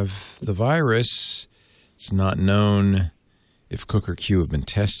have the virus. It's not known if Cook or Q have been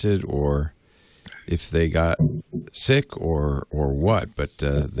tested or if they got sick or what, but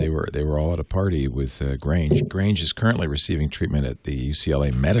they were all at a party with Grange. Grange is currently receiving treatment at the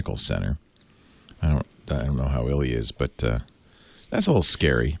UCLA Medical Center. I don't know how ill he is, but that's a little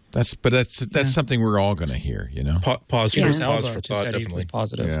scary. That's something we're all going to hear, you know. Pause for thought. Definitely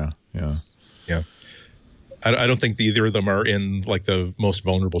positive. Yeah. I don't think either of them are in like the most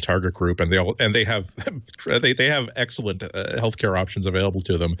vulnerable target group, and they have excellent healthcare options available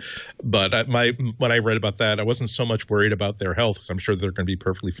to them. But when I read about that, I wasn't so much worried about their health, because I'm sure they're going to be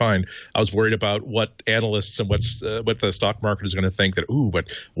perfectly fine. I was worried about what analysts and what the stock market is going to think, that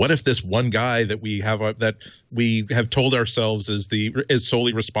but what if this one guy that we have told ourselves is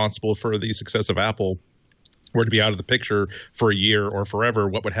solely responsible for the success of Apple were to be out of the picture for a year or forever?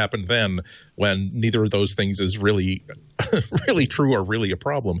 What would happen then, when neither of those things is really really true or really a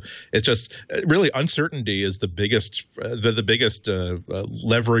problem? It's just really uncertainty is the biggest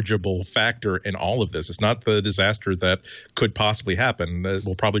leverageable factor in all of this. It's not the disaster that could possibly happen.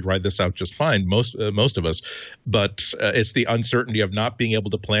 We'll probably ride this out just fine, most of us, but it's the uncertainty of not being able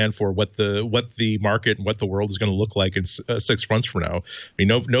to plan for what the market and what the world is going to look like in 6 months from now. I mean,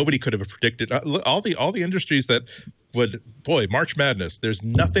 nobody could have predicted all the industries that March Madness. There's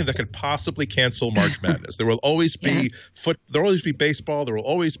nothing that could possibly cancel March Madness. There will always be there will always be baseball. There will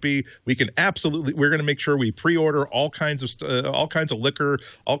always be. We're going to make sure we pre-order all kinds of liquor,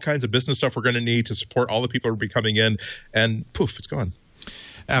 all kinds of business stuff we're going to need to support all the people who will be coming in, and poof, it's gone.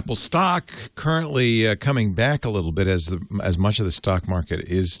 Apple stock currently coming back a little bit as much of the stock market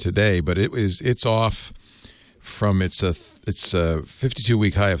is today, but it's off from its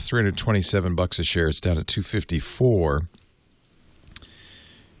 52-week high of $327 a share. It's down to $254.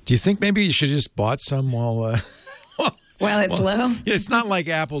 Do you think maybe you should have just bought some while it's low? Yeah, it's not like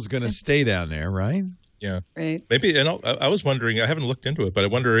Apple's going to stay down there, right? Yeah, right. Maybe. And I was wondering. I haven't looked into it, but I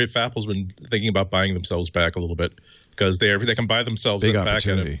wonder if Apple's been thinking about buying themselves back a little bit, because they can buy themselves back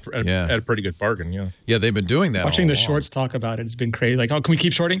at a pretty good bargain. Yeah, they've been doing that. Watching the shorts talk about it, it's been crazy. Like, can we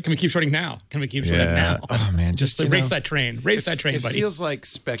keep shorting? Can we keep shorting now? Can we keep shorting now? Oh man, just race that train, buddy. It feels like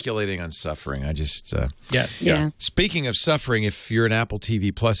speculating on suffering. I just yes, yeah. Speaking of suffering, if you're an Apple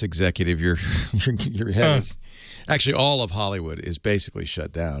TV Plus executive, your head is actually all of Hollywood is basically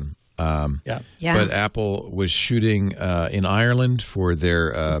shut down. But Apple was shooting in Ireland for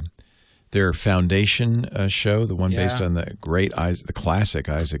their Foundation show, the one based on the classic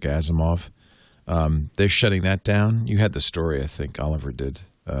Isaac Asimov. They're shutting that down. You had the story, I think Oliver did.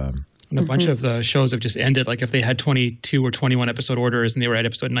 And a bunch of the shows have just ended. Like if they had 22 or 21 episode orders and they were at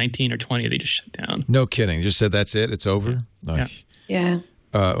episode 19 or 20, they just shut down. No kidding. They just said that's it. It's over. Yeah.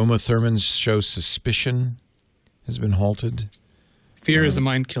 Uma Thurman's show Suspicion has been halted. Fear is a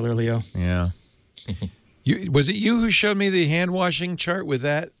mind killer, Leo. Yeah. Was it you who showed me the hand washing chart with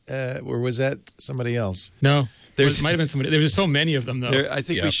that, or was that somebody else? No, it might have been somebody. There was so many of them, though. I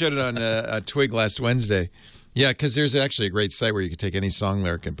think we showed it on Twig last Wednesday. Yeah, because there's actually a great site where you can take any song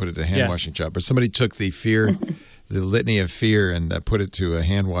lyric and put it to hand washing chart. But somebody took the litany of fear, and put it to a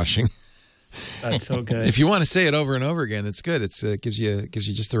hand washing. That's so good. If you want to say it over and over again, it's good. It gives you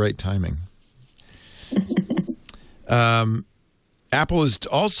just the right timing. Apple is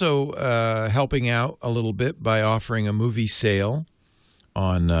also helping out a little bit by offering a movie sale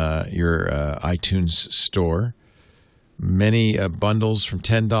on your iTunes store. Many bundles from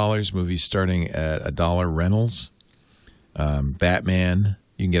 $10, movies starting at $1 rentals. Batman,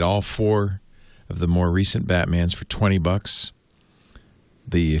 you can get all 4 of the more recent Batmans for $20.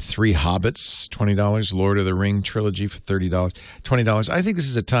 The Three Hobbits, $20. Lord of the Ring trilogy for $30. $20. I think this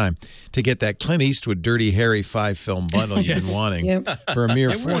is a time to get that Clint Eastwood Dirty Harry 5-film bundle you've been wanting for a mere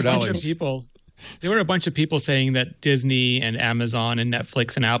 $4. There were a bunch of people saying that Disney and Amazon and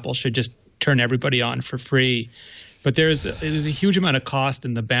Netflix and Apple should just turn everybody on for free. But there's a huge amount of cost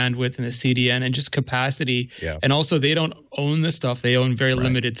in the bandwidth and the CDN and just capacity. Yeah. And also, they don't own this stuff. They own very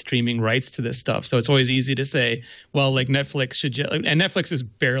limited streaming rights to this stuff. So it's always easy to say, well, like Netflix should and Netflix is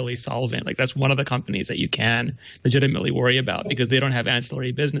barely solvent. Like that's one of the companies that you can legitimately worry about because they don't have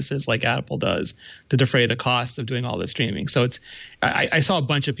ancillary businesses like Apple does to defray the cost of doing all the streaming. So I saw a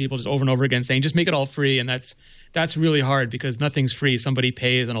bunch of people just over and over again saying, just make it all free. And that's really hard because nothing's free. Somebody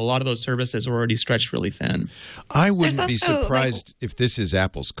pays, and a lot of those services are already stretched really thin. I wouldn't be surprised if this is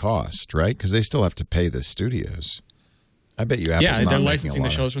Apple's cost, right? Because they still have to pay the studios. I bet you Apple's not they're licensing the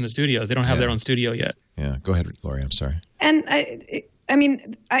shows from the studios. They don't have their own studio yet. Yeah, go ahead, Lori. I'm sorry. And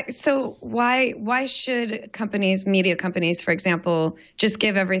so why should media companies, for example, just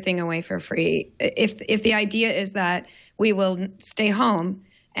give everything away for free? If the idea is that we will stay home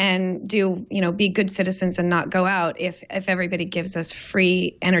and be good citizens and not go out if everybody gives us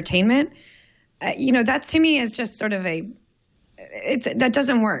free entertainment, that to me is just sort of that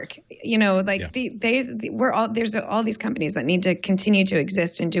doesn't work. There's all these companies that need to continue to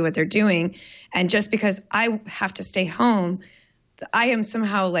exist and do what they're doing. And just because I have to stay home, I am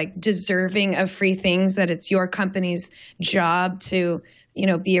somehow like deserving of free things, that it's your company's job to,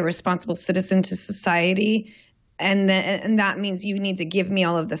 be a responsible citizen to society. And that means you need to give me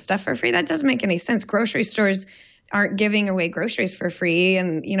all of the stuff for free. That doesn't make any sense. Grocery stores aren't giving away groceries for free,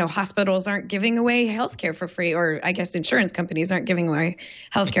 and hospitals aren't giving away healthcare for free, or I guess insurance companies aren't giving away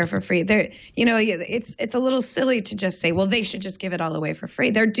healthcare for free. It's a little silly to just say, well, they should just give it all away for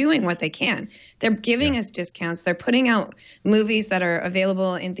free. They're doing what they can. They're giving us discounts. They're putting out movies that are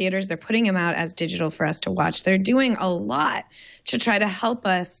available in theaters. They're putting them out as digital for us to watch. They're doing a lot to try to help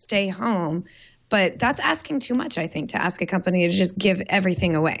us stay home. But that's asking too much, I think, to ask a company to just give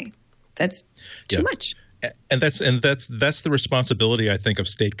everything away. That's too much. And that's the responsibility, I think, of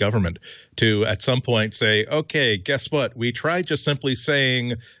state government to at some point say, okay, guess what? We tried just simply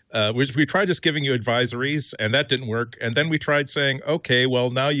saying we tried just giving you advisories, and that didn't work. And then we tried saying, okay, well,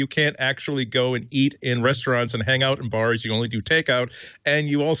 now you can't actually go and eat in restaurants and hang out in bars. You only do takeout,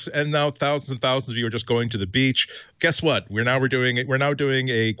 and now thousands and thousands of you are just going to the beach. Guess what? We're now doing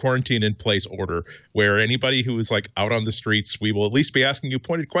a quarantine in place order where anybody who is like out on the streets, we will at least be asking you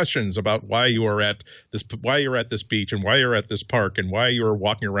pointed questions about why you're at this beach and why you're at this park and why you're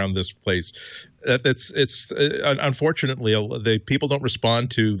walking around this place. Unfortunately, the people don't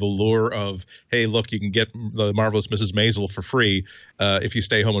respond to the lure of, hey, look, you can get the Marvelous Mrs. Maisel for free if you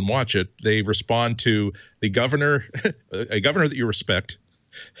stay home and watch it. They respond to the governor, a governor that you respect,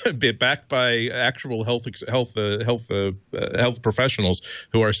 backed by actual health professionals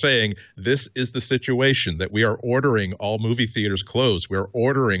who are saying this is the situation, that we are ordering all movie theaters closed. We are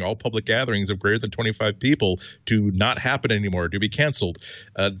ordering all public gatherings of greater than 25 people to not happen anymore, to be canceled.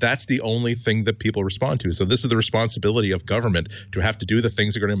 That's the only thing that people respond to. So this is the responsibility of government to have to do the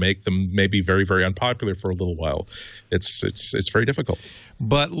things that are going to make them maybe very, very unpopular for a little while. It's very difficult.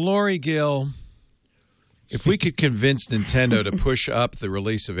 But Lori Gill, if we could convince Nintendo to push up the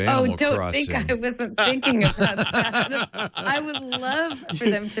release of Animal Crossing. Think I wasn't thinking about that. I would love for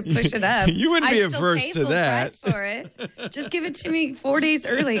them to push it up. You wouldn't be averse to that. Price for it. Just give it to me 4 days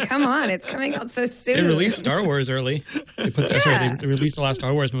early. Come on, it's coming out so soon. They released Star Wars early. They released the last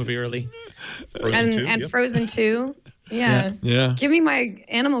Star Wars movie early. Frozen 2. Yeah. Give me my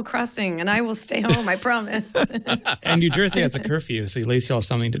Animal Crossing, and I will stay home. I promise. And New Jersey has a curfew, so at least you'll have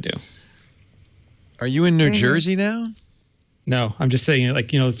something to do. Are you in New Jersey now? No, I'm just saying,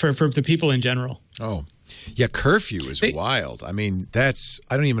 for the people in general. Oh, yeah, curfew is wild. I mean, I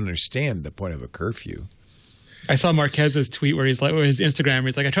don't even understand the point of a curfew. I saw Marquez's tweet where his Instagram, where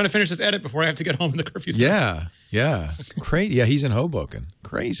he's like, I'm trying to finish this edit before I have to get home and the curfew starts. Yeah. Crazy. Yeah, he's in Hoboken.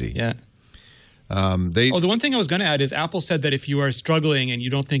 Crazy. Yeah. The one thing I was going to add is Apple said that if you are struggling and you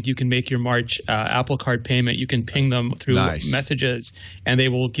don't think you can make your March Apple Card payment, you can ping them through messages, and they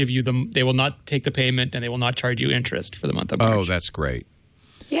will give you them. They will not take the payment, and they will not charge you interest for the month of March. Oh, that's great.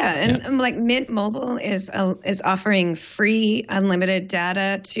 Yeah, and like Mint Mobile is offering free unlimited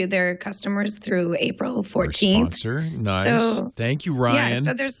data to their customers through April 14th. Our sponsor, nice. So, thank you, Ryan. Yeah,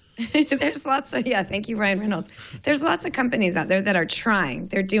 so there's lots of thank you, Ryan Reynolds. There's lots of companies out there that are trying.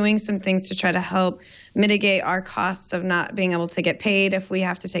 They're doing some things to try to help mitigate our costs of not being able to get paid if we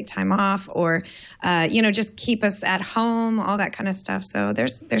have to take time off, or just keep us at home, all that kind of stuff. So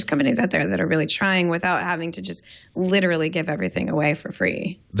there's companies out there that are really trying without having to just literally give everything away for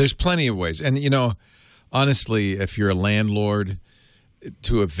free. There's plenty of ways. And, honestly, if you're a landlord,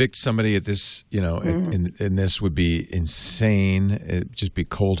 to evict somebody at this, in this would be insane. It'd just be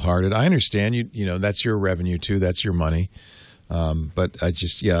cold-hearted. I understand that's your revenue too. That's your money. But I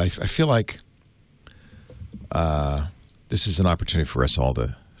feel like this is an opportunity for us all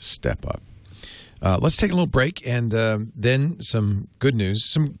to step up. Let's take a little break and then some good news,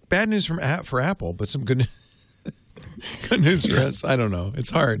 some bad news for Apple, but some good news. Good news for us. I don't know. It's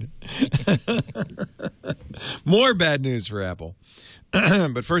hard. More bad news for Apple.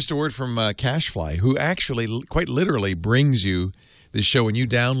 But first, a word from CashFly, who actually quite literally brings you this show when you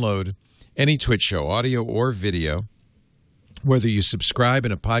download any Twitch show, audio or video, whether you subscribe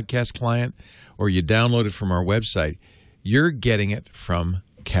in a podcast client or you download it from our website, you're getting it from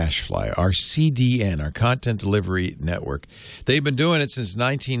CashFly, our CDN, our content delivery network. They've been doing it since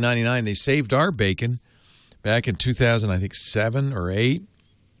 1999. They saved our bacon back in 2007 or 8,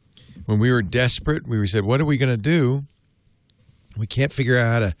 when we were desperate. We said, what are we going to do? We can't figure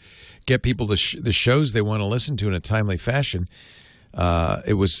out how to get people the shows they want to listen to in a timely fashion.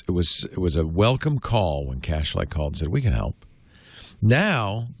 It was a welcome call when CashFly called and said, we can help.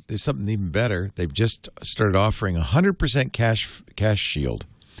 Now, there's something even better. They've just started offering 100% cash shield.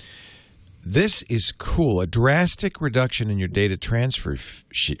 This is cool. A drastic reduction in your data transfer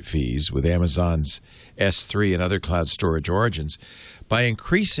fees with Amazon's S3 and other cloud storage origins by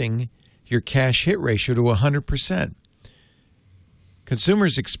increasing your cache hit ratio to 100%.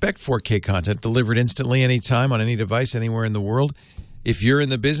 Consumers expect 4K content delivered instantly, anytime, on any device, anywhere in the world. If you're in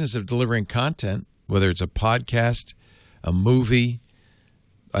the business of delivering content, whether it's a podcast, a movie,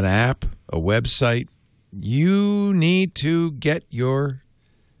 an app, a website, you need to get your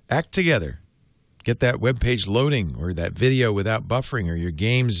act together. Get that web page loading or that video without buffering or your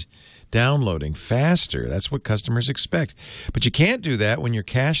games downloading faster. That's what customers expect. But you can't do that when your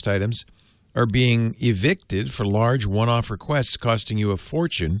cached items are being evicted for large one-off requests costing you a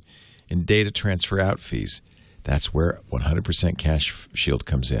fortune in data transfer out fees. That's where 100% Cache Shield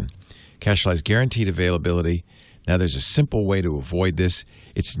comes in. CashFly's guaranteed availability. Now there's a simple way to avoid this.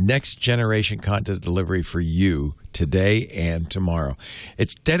 It's next-generation content delivery for you today and tomorrow.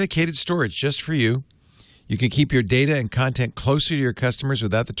 It's dedicated storage just for you. You can keep your data and content closer to your customers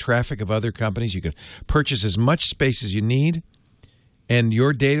without the traffic of other companies. You can purchase as much space as you need, and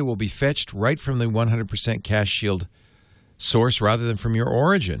your data will be fetched right from the 100% Cache Shield source rather than from your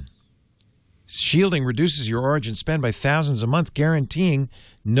origin. Shielding reduces your origin spend by thousands a month, guaranteeing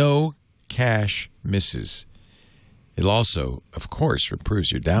no cache misses. It also, of course,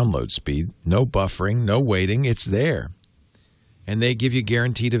 improves your download speed. No buffering, no waiting. It's there. And they give you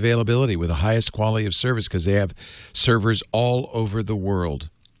guaranteed availability with the highest quality of service because they have servers all over the world.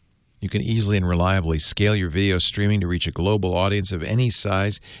 You can easily and reliably scale your video streaming to reach a global audience of any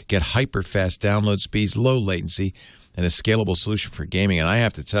size, get hyper-fast download speeds, low latency, and a scalable solution for gaming. And I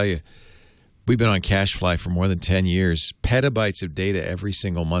have to tell you, we've been on CashFly for more than 10 years. Petabytes of data every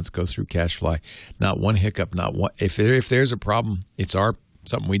single month go through CashFly. Not one hiccup, not one. If there's a problem, it's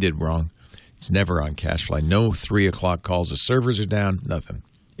something we did wrong. It's never on CashFly. No 3 o'clock calls. The servers are down. Nothing.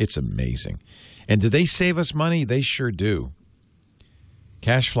 It's amazing. And do they save us money? They sure do.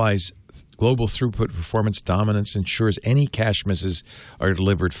 CashFly's global throughput performance dominance ensures any cache misses are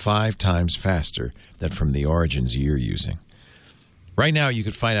delivered 5 times faster than from the origins you're using. Right now, you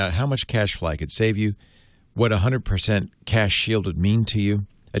could find out how much CashFly could save you, what 100% Cache Shield would mean to you,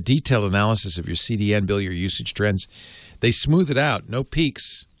 a detailed analysis of your CDN bill, your usage trends. They smooth it out. No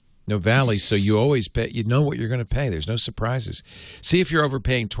peaks, no valleys, so you always pay. You know what you're going to pay. There's no surprises. See if you're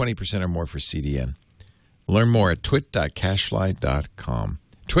overpaying 20% or more for CDN. Learn more at twit.cashfly.com.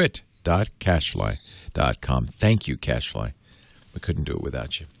 Twit.cashfly.com. Thank you, CashFly. We couldn't do it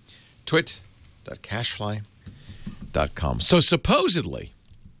without you. Twit.cashfly.com. So supposedly,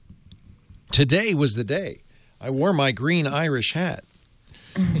 today was the day. I wore my green Irish hat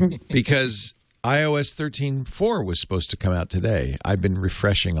because iOS 13.4 was supposed to come out today. I've been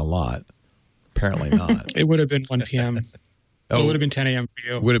refreshing a lot. Apparently not. It would have been 1 p.m. It would have been 10 a.m. for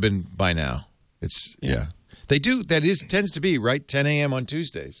you. Would have been by now. It's yeah. They do. That tends to be right. 10 a.m. on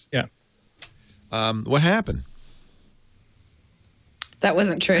Tuesdays. Yeah. What happened? That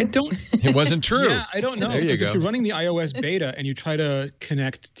wasn't true. It wasn't true. Yeah, I don't know. There you go. If you're running the iOS beta and you try to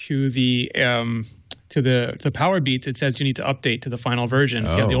connect to the Power Beats, it says you need to update to the final version.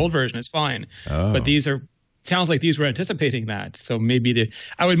 If you have the old version, it's fine. But these are sounds like these were anticipating that. So maybe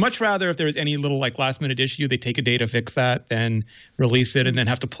I would much rather if there was any little like last minute issue, they take a day to fix that, than release it and then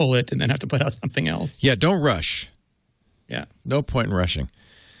have to pull it and then have to put out something else. Yeah, don't rush. Yeah. No point in rushing.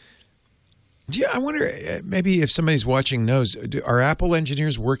 I wonder, maybe if somebody's watching knows, are Apple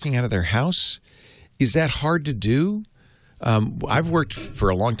engineers working out of their house? Is that hard to do? I've worked for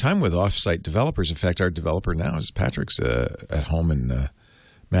a long time with off-site developers. In fact, our developer now is Patrick's at home in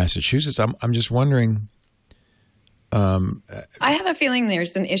Massachusetts. I'm just wondering. I have a feeling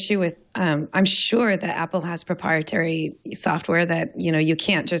there's an issue with. I'm sure that Apple has proprietary software that you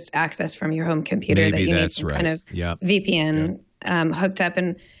can't just access from your home computer. Maybe that you that's need some right. kind of VPN hooked up,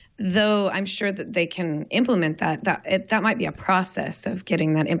 and though I'm sure that they can implement that might be a process of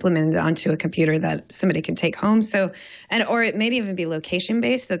getting that implemented onto a computer that somebody can take home. So, or it may even be location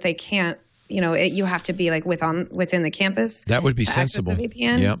based that they can't. You have to be like within the campus. That would be sensible. The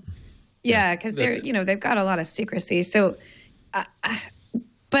VPN. Yep. Yeah, because they've got a lot of secrecy. So,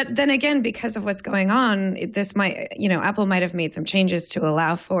 but then again, because of what's going on, this might, Apple might have made some changes to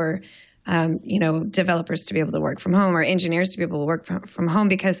allow for, developers to be able to work from home or engineers to be able to work from home,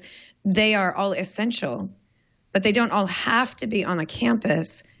 because they are all essential, but they don't all have to be on a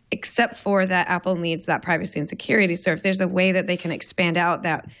campus, except for that Apple needs that privacy and security. So if there's a way that they can expand out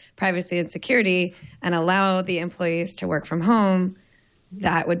that privacy and security and allow the employees to work from home,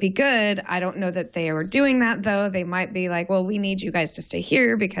 that would be good. I don't know that they are doing that, though. They might be like, well, we need you guys to stay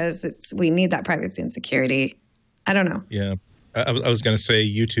here because we need that privacy and security. I don't know. Yeah. I was going to say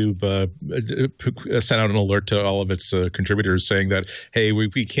YouTube sent out an alert to all of its contributors saying that, hey, we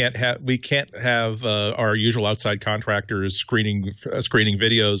can't have our usual outside contractors screening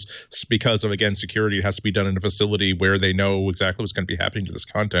videos because of, again, security. It has to be done in a facility where they know exactly what's going to be happening to this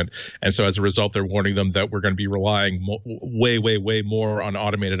content. And so as a result, they're warning them that we're going to be relying way more on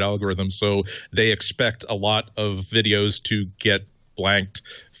automated algorithms. So they expect a lot of videos to get blanked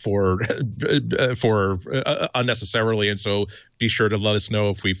for unnecessarily, and so be sure to let us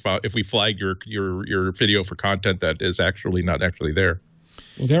know if we flag your video for content that is actually not actually there.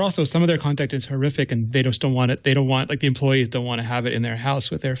 Well, they're also, some of their content is horrific, and they just don't want it. They don't want, like, the employees don't want to have it in their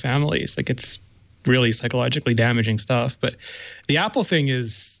house with their families. Like, it's really psychologically damaging stuff. But the Apple thing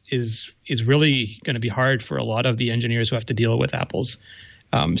is really going to be hard for a lot of the engineers who have to deal with Apple's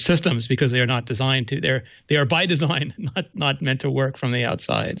systems, because they are not designed to. They are by design not meant to work from the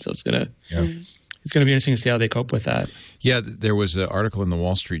outside. So it's gonna be interesting to see how they cope with that. Yeah, there was an article in the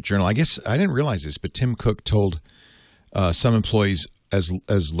Wall Street Journal. I guess I didn't realize this, but Tim Cook told some employees as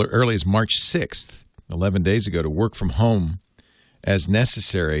early as March 6th, 11 days ago, to work from home as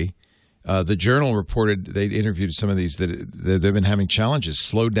necessary. The Journal reported they'd interviewed some of these that they've been having challenges,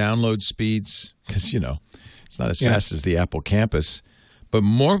 slow download speeds, because it's not as fast as the Apple campus. But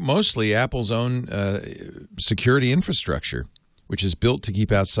mostly Apple's own security infrastructure, which is built to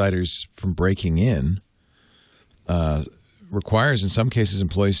keep outsiders from breaking in, requires in some cases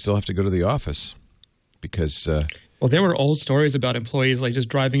employees still have to go to the office because. Well, there were old stories about employees like just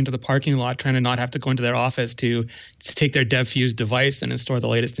driving into the parking lot, trying to not have to go into their office to take their DevFuse device and install the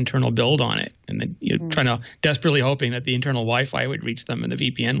latest internal build on it, and then desperately hoping that the internal Wi-Fi would reach them and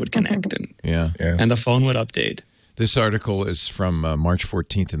the VPN would connect and the phone would update. This article is from March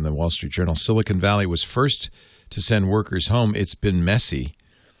 14th in the Wall Street Journal. Silicon Valley was first to send workers home. It's been messy.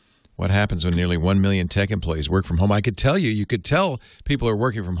 What happens when nearly 1 million tech employees work from home? I could tell you could tell people are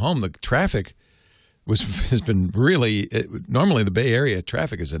working from home. The traffic has been really normally the Bay Area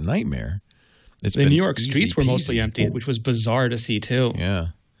traffic is a nightmare. The New York streets were mostly empty, which was bizarre to see too. Yeah.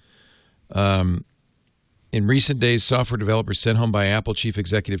 In recent days, software developers sent home by Apple chief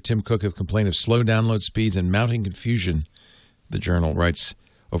executive Tim Cook have complained of slow download speeds and mounting confusion, the Journal writes,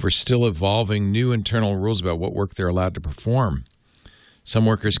 over still evolving new internal rules about what work they're allowed to perform. Some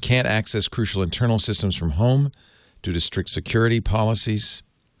workers can't access crucial internal systems from home due to strict security policies.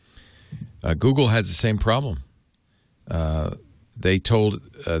 Google has the same problem. They told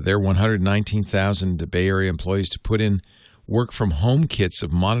their 119,000 Bay Area employees to put in work-from-home kits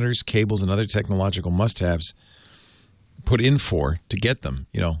of monitors, cables, and other technological must-haves to get them.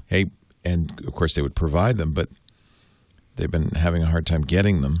 And of course they would provide them, but they've been having a hard time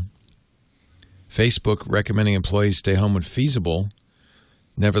getting them. Facebook recommending employees stay home when feasible,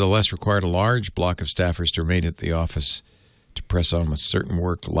 nevertheless required a large block of staffers to remain at the office to press on with certain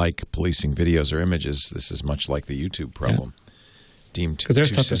work like policing videos or images. This is much like the YouTube problem. Deemed because their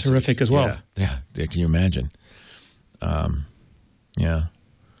stuff is horrific as well. Yeah. Can you imagine? Yeah.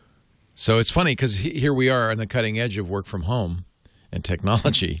 So it's funny because here we are on the cutting edge of work from home, and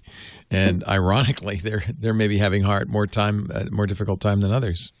technology. And ironically, they're maybe having more difficult time than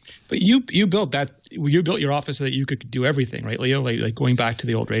others. But you built your office so that you could do everything, right, Leo? Like going back to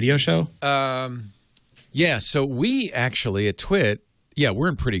the old radio show? Yeah, so we actually at Twit, we're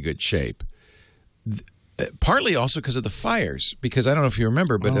in pretty good shape. Partly also because of the fires, because I don't know if you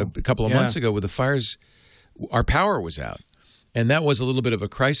remember, but a couple of months ago with the fires, our power was out. And that was a little bit of a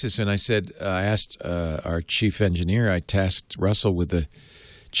crisis. And I asked our chief engineer, I tasked Russell with the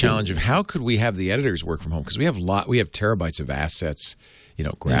challenge of how could we have the editors work from home? Because we have terabytes of assets,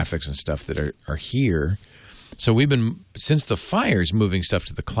 graphics and stuff that are here. So we've been, since the fires, moving stuff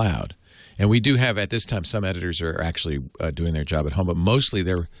to the cloud. And we do have, at this time, some editors are actually doing their job at home, but mostly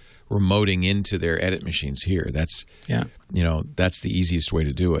they're remoting into their edit machines here. That's the easiest way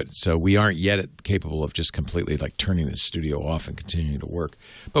to do it. So we aren't yet capable of just completely like turning the studio off and continuing to work.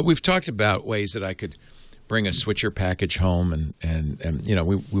 But we've talked about ways that I could bring a switcher package home, and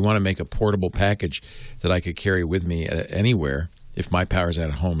we want to make a portable package that I could carry with me anywhere if my power's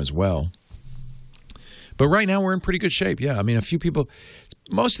at home as well. But right now we're in pretty good shape. Yeah, I mean,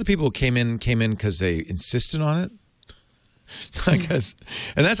 most of the people who came in because they insisted on it. And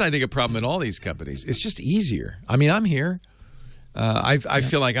that's, I think, a problem in all these companies. It's just easier. I mean, I'm here. I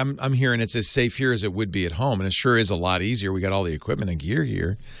feel like I'm here, and it's as safe here as it would be at home. And it sure is a lot easier. We got all the equipment and gear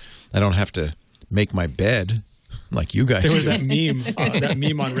here. I don't have to make my bed like you guys do. There was that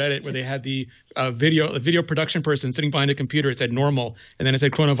meme on Reddit where they had the video production person sitting behind a computer. It said normal, and then it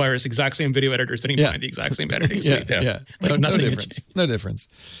said coronavirus. Exact same video editor sitting behind the exact same editing suite. Like no difference. No difference.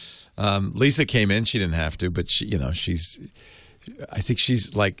 Lisa came in. She didn't have to, but I think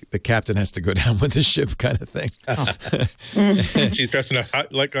she's like the captain has to go down with the ship kind of thing. She's dressed in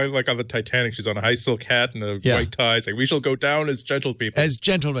like on the Titanic. She's on a high silk hat and a white tie. It's like, we shall go down as gentle people. As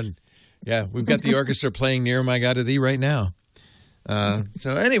gentlemen. Yeah, we've got the orchestra playing Near My God to Thee right now.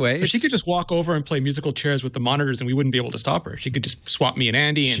 So anyway, she could just walk over and play musical chairs with the monitors, and we wouldn't be able to stop her. She could just swap me and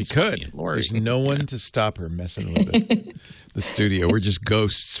Andy. And she could. There's no one to stop her messing with the studio. We're just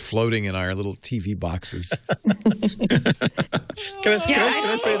ghosts floating in our little TV boxes. Can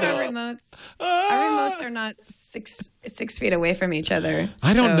I say that? Our remotes are not six feet away from each other.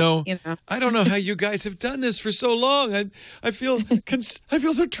 I don't know. I don't know how you guys have done this for so long. I feel so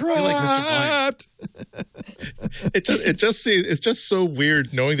trapped. It's just so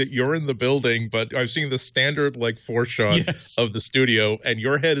weird knowing that you're in the building, but I've seen the standard like foreshot of the studio, and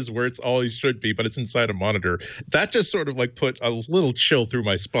your head is where it's always should be, but it's inside a monitor. That just sort of like put a little chill through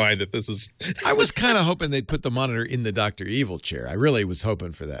my spine that this is. I was kind of hoping they'd put the monitor in the Dr. Evil chair. I really was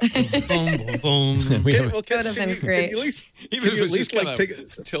hoping for that. Could have been great. Even if it was just kind of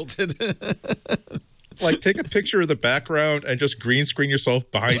tilted. Like take a picture of the background and just green screen yourself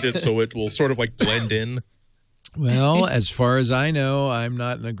behind it so it will sort of like blend in. Well, as far as I know, I'm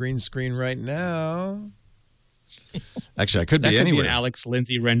not in a green screen right now. Actually, I could be anywhere. Be an Alex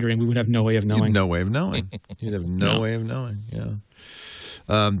Lindsay rendering. We would have no way of knowing. You'd have no way of knowing. You'd have no way of knowing.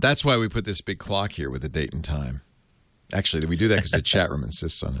 Yeah. That's why we put this big clock here with the date and time. Actually, we do that because the chat room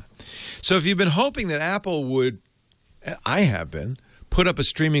insists on it. So if you've been hoping that Apple would, I have been, put up a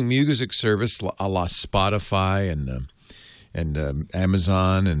streaming music service a la Spotify and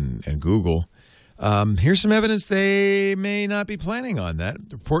Amazon and Google, here's some evidence they may not be planning on that.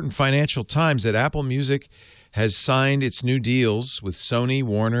 The report in Financial Times that Apple Music has signed its new deals with Sony,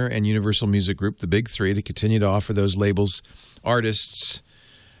 Warner, and Universal Music Group, the big three, to continue to offer those labels artists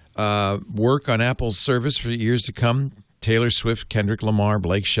work on Apple's service for years to come. Taylor Swift, Kendrick Lamar,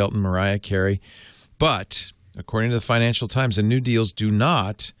 Blake Shelton, Mariah Carey. But according to the Financial Times, the new deals do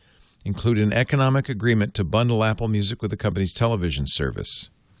not include an economic agreement to bundle Apple Music with the company's television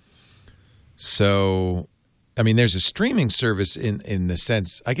service. So, I mean, there's a streaming service in the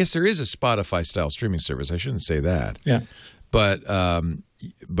sense, I guess there is a Spotify-style streaming service. I shouldn't say that. Yeah. But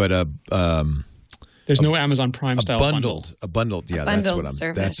there's no Amazon Prime style bundle. A bundled, yeah, that's what I'm.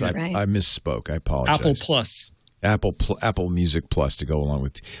 Service, that's right. I misspoke. I apologize. Apple Plus. Apple Music Plus to go along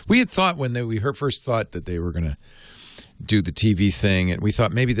with. We had thought when we first thought that they were going to do the TV thing, and we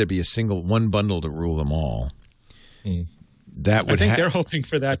thought maybe there'd be one bundle to rule them all. That would. I think they're hoping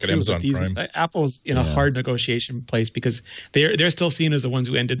for that too. But Apple's in a hard negotiation place because they're still seen as the ones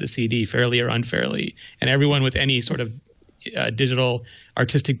who ended the CD fairly or unfairly, and everyone with any sort of digital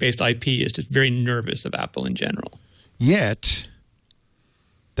artistic based IP is just very nervous of Apple in general. Yet.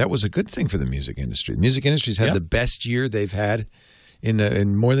 That was a good thing for the music industry. The music industry's had the best year they've had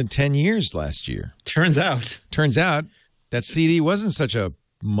in more than 10 years last year. Turns out that CD wasn't such a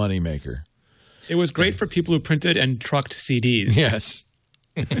moneymaker. It was great for people who printed and trucked CDs. Yes.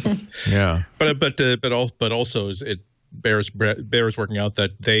 Yeah. But also bears working out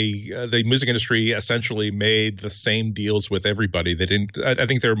that the music industry essentially made the same deals with everybody. They didn't. I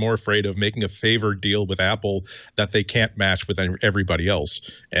think they're more afraid of making a favored deal with Apple that they can't match with everybody else.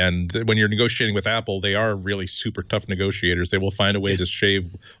 And when you're negotiating with Apple, they are really super tough negotiators. They will find a way to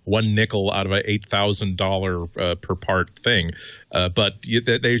shave one nickel out of an $8,000 per part thing. But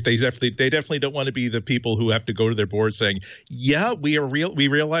they definitely don't want to be the people who have to go to their board saying, "Yeah, we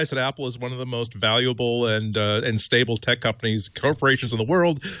realize that Apple is one of the most valuable and stable tech corporations in the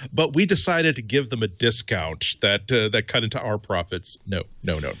world, but we decided to give them a discount that cut into our profits." No,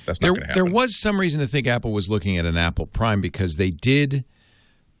 that's not going to happen. There was some reason to think Apple was looking at an Apple Prime because they did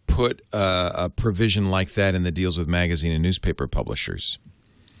put a provision like that in the deals with magazine and newspaper publishers.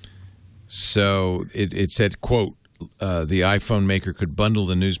 So it said, quote, the iPhone maker could bundle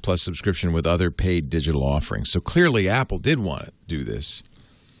the News Plus subscription with other paid digital offerings. So clearly Apple did want to do this.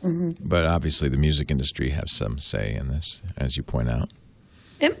 Mm-hmm. But obviously the music industry has some say in this, as you point out.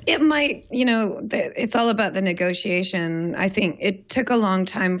 It might, it's all about the negotiation. I think it took a long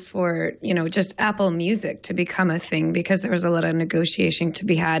time for, just Apple Music to become a thing because there was a lot of negotiation to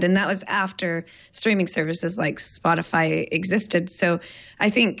be had. And that was after streaming services like Spotify existed. So I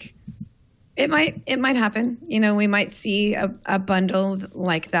think it might happen. We might see a bundle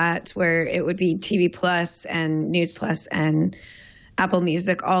like that where it would be TV Plus and News Plus and Apple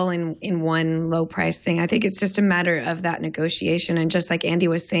Music all in one low price thing. I think it's just a matter of that negotiation. And just like Andy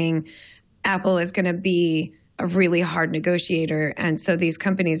was saying, Apple is going to be a really hard negotiator. And so these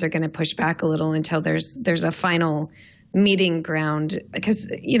companies are going to push back a little until there's a final meeting ground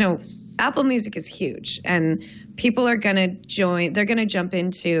because, Apple Music is huge and people are going to join. They're going to jump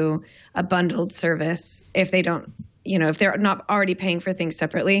into a bundled service if they don't, if they're not already paying for things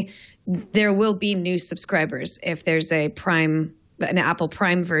separately. There will be new subscribers if there's an Apple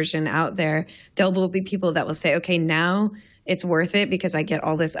Prime version out there. There will be people that will say, okay, now it's worth it because I get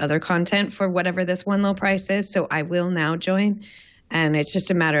all this other content for whatever this one low price is. So I will now join. And it's just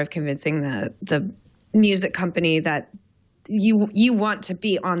a matter of convincing the music company that you want to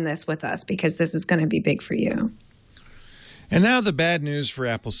be on this with us because this is going to be big for you. And now the bad news for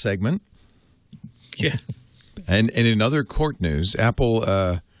Apple segment. Yeah. And in other court news, Apple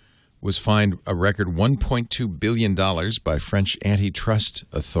was fined a record $1.2 billion by French antitrust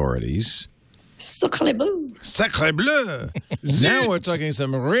authorities. Sacré bleu. Sacré bleu. Now we're talking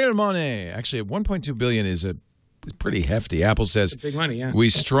some real money. Actually, $1.2 billion is pretty hefty. Apple says, big money, yeah. We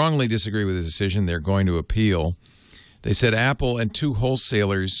strongly disagree with the decision. They're going to appeal. They said Apple and two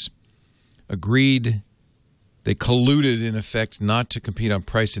wholesalers agreed, they colluded, in effect, not to compete on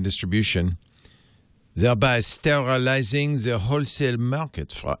price and distribution, thereby sterilizing the wholesale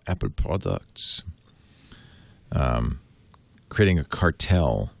market for Apple products, creating a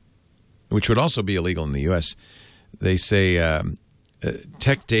cartel, which would also be illegal in the U.S. They say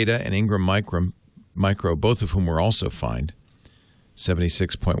Tech Data and Ingram Micro, both of whom were also fined,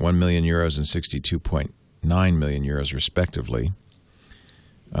 76.1 million euros and 62.9 million euros, respectively.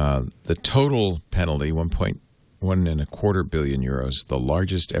 The total penalty, 1.25 billion euros, the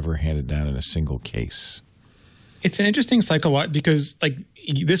largest ever handed down in a single case. It's an interesting psychology because,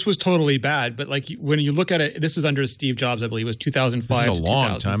 this was totally bad, but when you look at it, this was under Steve Jobs, I believe, it was 2005. This is a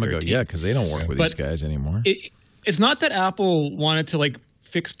long time ago, yeah, because they don't work with these guys anymore. It's not that Apple wanted to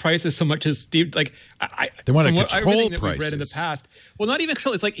fix prices so much as Steve. They want to control that prices. We've read in the past. Well, not even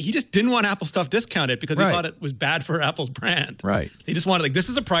control. It's he just didn't want Apple stuff discounted because he thought it was bad for Apple's brand. Right. He just wanted this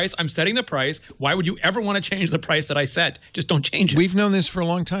is a price. I'm setting the price. Why would you ever want to change the price that I set? Just don't change it. We've known this for a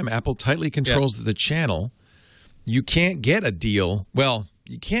long time. Apple tightly controls the channel. You can't get a deal. Well,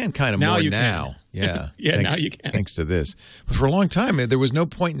 you can kind of more now. Yeah. Now you can. Thanks to this. But for a long time, there was no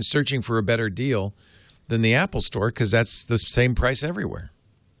point in searching for a better deal than the Apple Store because that's the same price everywhere.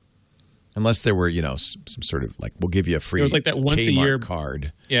 Unless there were, some sort of we'll give you a free that once Kmart a year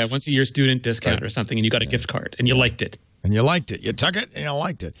card. Yeah, once a year student discount or something, and you got a gift card, and you liked it. And you liked it. You took it, and you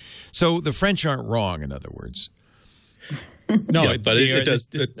liked it. So the French aren't wrong, in other words. No, yeah, but it does.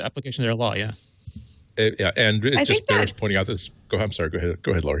 This application of their law, yeah. And it's just bears pointing out this. I'm sorry.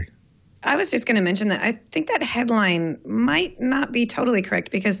 Go ahead, Lori. I was just going to mention that I think that headline might not be totally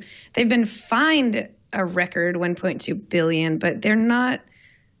correct because they've been fined a record $1.2 billion, but they're not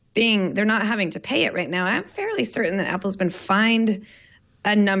having to pay it right now. I'm fairly certain that Apple's been fined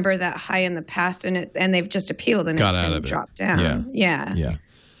a number that high in the past, and they've just appealed and it's been dropped down. Yeah.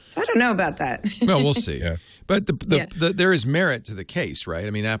 So I don't know about that. Well, we'll see. Yeah. But there is merit to the case, right? I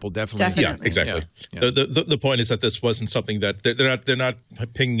mean, Apple definitely. Yeah, exactly. Yeah. The point is that this wasn't something that they're not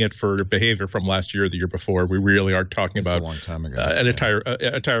pinging it for behavior from last year or the year before. We really are talking about a long time ago. an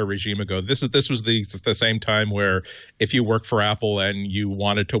entire regime ago. This was the same time where if you work for Apple and you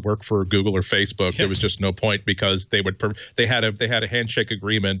wanted to work for Google or Facebook, there was just no point because they had a handshake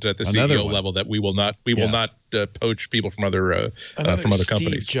agreement at the CEO level that we will not poach people from other companies.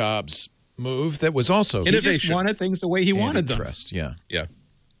 Steve Jobs move that was also innovation. He just wanted things the way he wanted them. Yeah.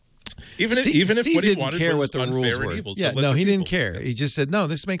 Even Steve if what he didn't wanted care was what the rules unfair were. and evil. Yeah, no, he didn't care. He just said, "No,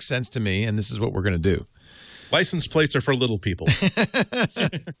 this makes sense to me, and this is what we're going to do." License plates are for little people.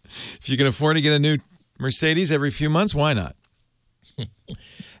 If you can afford to get a new Mercedes every few months, why not?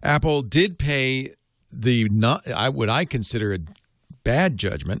 Apple did pay what I consider a bad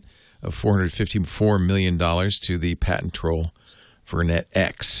judgment of $454 million to the patent troll Vernet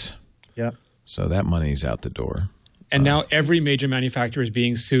X. Yep. So that money's out the door. And now every major manufacturer is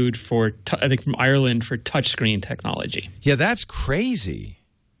being sued for, I think, from Ireland for touchscreen technology. Yeah, that's crazy.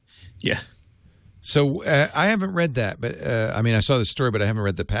 Yeah. So I haven't read that, but I mean, I saw the story, but I haven't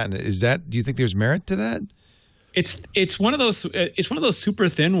read the patent. Do you think there's merit to that? It's one of those super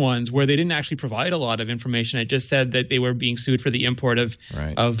thin ones where they didn't actually provide a lot of information. It just said that they were being sued for the import of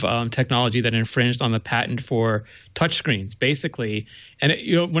technology that infringed on the patent for touchscreens, basically. And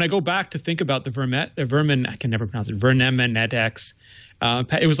when I go back to think about Vernet X.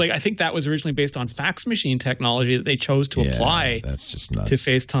 It was like, I think that was originally based on fax machine technology that they chose to apply that's just nuts. to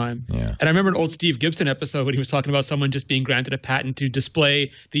FaceTime. Yeah. And I remember an old Steve Gibson episode when he was talking about someone just being granted a patent to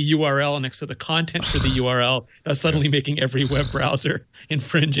display the URL next to the content for the URL, suddenly making every web browser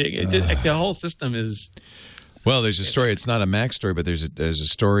infringing. The whole system is... Well, there's a story. It's not a Mac story, but there's a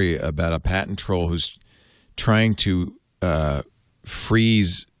story about a patent troll who's trying to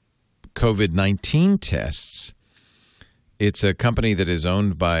freeze COVID-19 tests. It's a company that is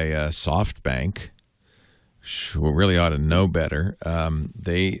owned by SoftBank, who really ought to know better.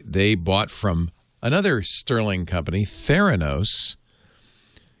 They bought from another sterling company, Theranos,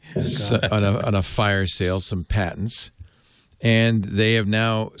 on a fire sale, some patents. And they have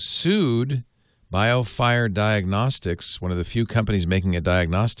now sued BioFire Diagnostics, one of the few companies making a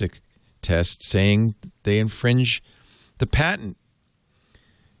diagnostic test, saying they infringe the patent.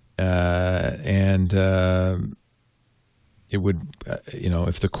 It would,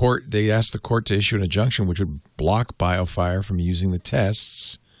 if they asked the court to issue an injunction which would block BioFire from using the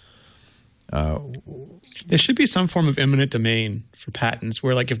tests. There should be some form of eminent domain for patents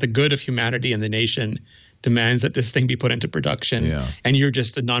where, like, if the good of humanity and the nation demands that this thing be put into production and you're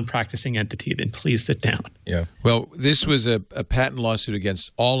just a non-practicing entity, then please sit down. Yeah. Well, this was a patent lawsuit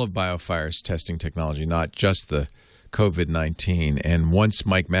against all of BioFire's testing technology, not just the COVID-19. And once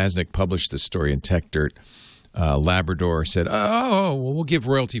Mike Masnick published this story in Tech Dirt, Labrador said, we'll give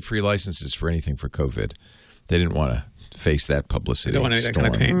royalty-free licenses for anything for COVID. They didn't want to face that publicity. They don't want any that kind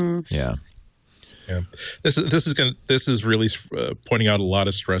of pain. Yeah. Yeah, this is really pointing out a lot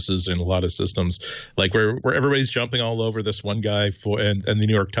of stresses in a lot of systems, like where everybody's jumping all over this one guy and the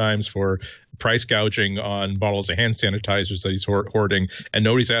New York Times for price gouging on bottles of hand sanitizers that he's hoarding, and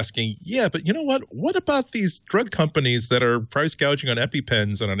nobody's asking, but you know what? What about these drug companies that are price gouging on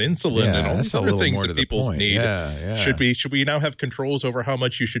EpiPens and on insulin and all these other things that people need? Yeah. Should we now have controls over how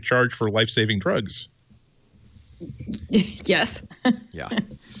much you should charge for life-saving drugs? Yes. Yeah.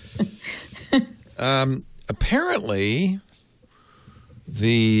 Apparently,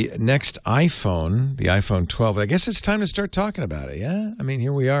 the next iPhone, the iPhone 12, I guess it's time to start talking about it. Yeah, I mean,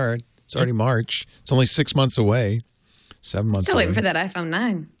 here we are. It's already March. It's only 6 months away. 7 months. Still away. waiting for that iPhone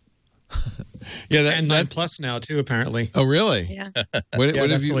 9. And 9 Plus now too, apparently. Oh, really? Yeah. What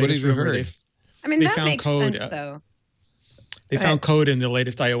have you heard? I mean, that makes sense, though. They found code in the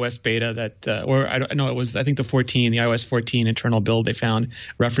latest iOS beta that, I think the iOS 14 internal build they found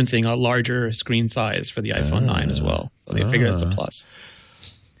referencing a larger screen size for the iPhone 9 as well. So they figured it's a plus.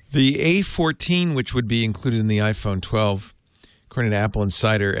 The A14, which would be included in the iPhone 12, according to Apple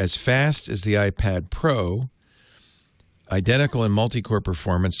Insider, as fast as the iPad Pro, identical in multi-core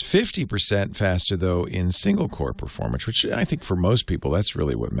performance, 50% faster, though, in single-core performance, which I think for most people, that's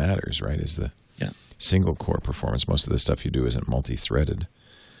really what matters, right, is the single-core performance. Most of the stuff you do isn't multi-threaded.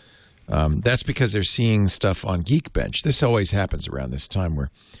 That's because they're seeing stuff on Geekbench. This always happens around this time where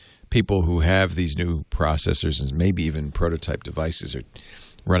people who have these new processors and maybe even prototype devices are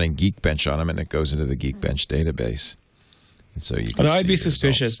running Geekbench on them, and it goes into the Geekbench database. And so you can I'd be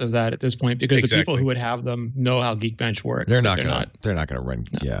suspicious of that at this point because the people who would have them know how Geekbench works. They're not going to run.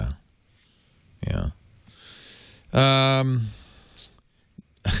 No. Yeah.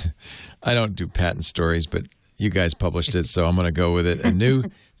 I don't do patent stories, but you guys published it, so I'm going to go with it. A new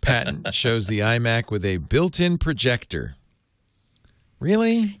patent shows the iMac with a built-in projector.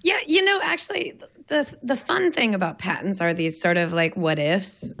 Really? Yeah, actually, the fun thing about patents are these sort of like what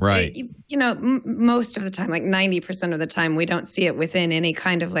ifs. Right. Most of the time, like 90% of the time, we don't see it within any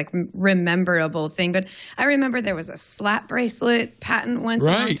kind of like rememberable thing. But I remember there was a slap bracelet patent once a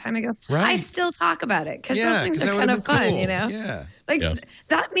long time ago. Right. I still talk about it because those things are kind of fun, Yeah.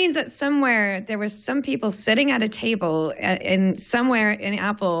 That means that somewhere there was some people sitting at a table somewhere in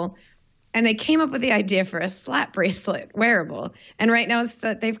Apple, and they came up with the idea for a slap bracelet wearable. And right now it's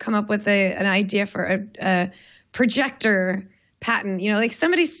that they've come up with an idea for a projector patent. Like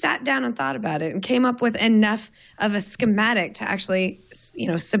somebody sat down and thought about it and came up with enough of a schematic to actually,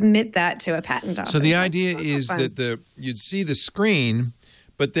 submit that to a patent office. So the idea is that you'd see the screen,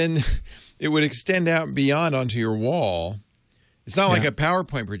 but then it would extend out beyond onto your wall. It's not like a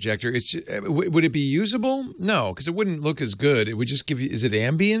PowerPoint projector. It's just, would it be usable? No, because it wouldn't look as good. It would just give you. Is it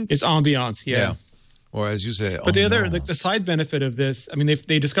ambience? It's ambiance, yeah. Or as you say, but the side benefit of this, I mean,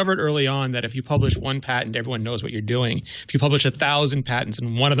 they discovered early on that if you publish one patent, everyone knows what you're doing. If you publish 1,000 patents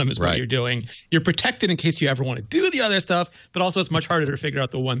and one of them is what you're doing, you're protected in case you ever want to do the other stuff. But also, it's much harder to figure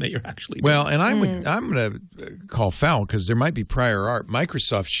out the one that you're actually doing. Well, and I'm going to call foul because there might be prior art.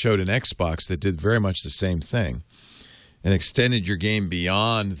 Microsoft showed an Xbox that did very much the same thing and extended your game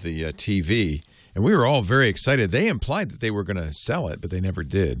beyond the TV. And we were all very excited. They implied that they were going to sell it, but they never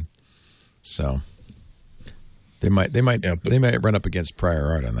did. So they might run up against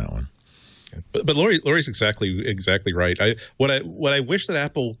prior art on that one. But Lori's exactly right. What I wish that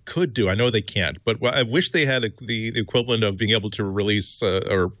Apple could do, I know they can't, but I wish they had the equivalent of being able to release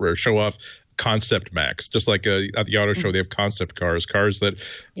or show off concept Macs, just like at the auto show they have concept cars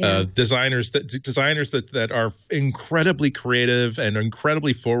that designers that are incredibly creative and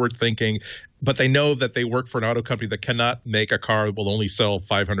incredibly forward thinking, but they know that they work for an auto company that cannot make a car that will only sell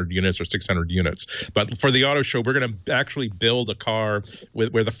 500 units or 600 units. But for the auto show, we're going to actually build a car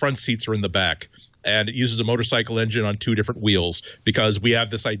where the front seats are in the back. And it uses a motorcycle engine on 2 different wheels because we have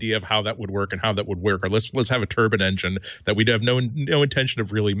this idea of how that would work and how that would work. Or let's have a turbine engine that we'd have no intention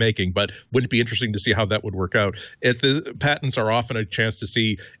of really making, but wouldn't it be interesting to see how that would work out? The patents are often a chance to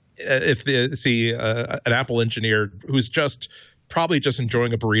see an Apple engineer who's probably just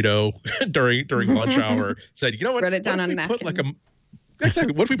enjoying a burrito during lunch hour said, you know what? Wrote it down on a napkin.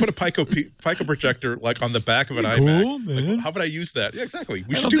 Exactly. What if we put a Pico projector like on the back of an iMac? Man. How would I use that? Yeah, exactly.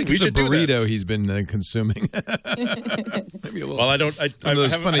 I don't think it's a burrito he's been consuming. Maybe a little. Well, I haven't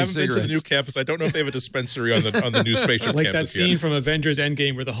been to the new campus. I don't know if they have a dispensary on the new spaceship like campus that scene from Avengers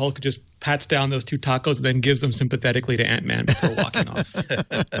Endgame where the Hulk just pats down those 2 tacos and then gives them sympathetically to Ant-Man before walking off.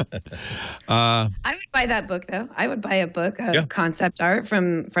 I would buy that book, though. I would buy a book of concept art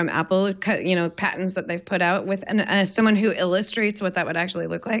from Apple, patents that they've put out with someone who illustrates what that would actually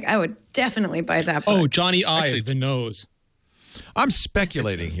look like. I would definitely buy that book. Oh, Johnny Ive, the nose. I'm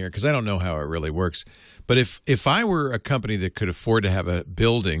speculating here because I don't know how it really works. But if I were a company that could afford to have a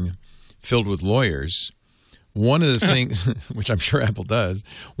building filled with lawyers, one of the things, which I'm sure Apple does,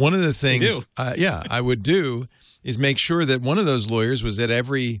 one of the things I would do is make sure that one of those lawyers was at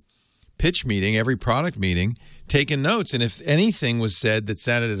every pitch meeting, every product meeting, taking notes. And if anything was said that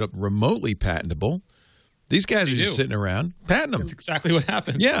sounded remotely patentable, these guys are just sitting around, patenting them. That's exactly what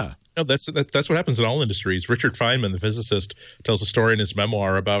happens. Yeah. No, that's what happens in all industries. Richard Feynman, the physicist, tells a story in his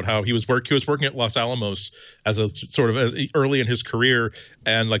memoir about how he was working at Los Alamos as early in his career,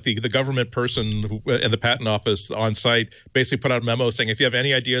 and like the government person in the patent office on site basically put out a memo saying, if you have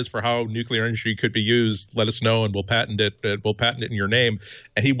any ideas for how nuclear energy could be used, let us know and we'll patent it. We'll patent it in your name.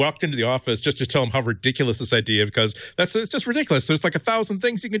 And he walked into the office just to tell him how ridiculous this idea, because it's just ridiculous. There's like 1,000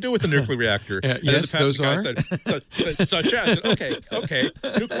 things you can do with a nuclear reactor. Yes, those are. Such as, okay,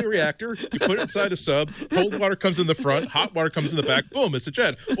 nuclear reactor, you put it inside a sub, cold water comes in the front, hot water comes in the back, boom, it's a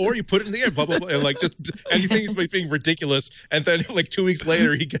jet. Or you put it in the air, blah, blah, blah, and like just anything's being ridiculous. And then like 2 weeks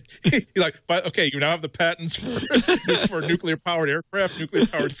later, he's like, okay, you now have the patents for nuclear powered aircraft, nuclear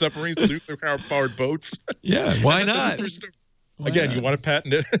powered submarines, nuclear powered boats. Yeah, why not? Again, you want to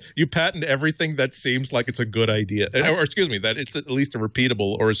patent it. You patent everything that seems like it's a good idea, or excuse me, that it's at least a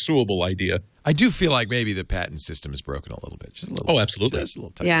repeatable or a suable idea. I do feel like maybe the patent system is broken a little bit. Just a little. Oh, absolutely. Just a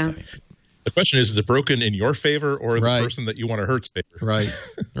little tiny. The question is it broken in your favor or the person that you want to hurt's favor?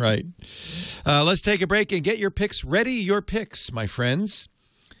 Right. Let's take a break and get your picks ready. Your picks, my friends,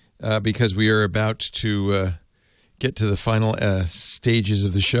 because we are about to get to the final stages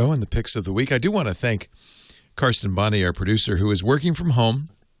of the show and the picks of the week. I do want to thank Karsten Bondi, our producer, who is working from home.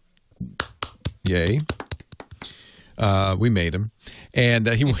 Yay. We made him, and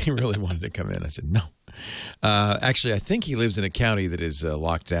he really wanted to come in. I said no. Actually, I think he lives in a county that is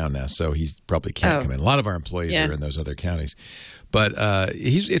locked down now, so he probably can't come in. A lot of our employees are in those other counties, but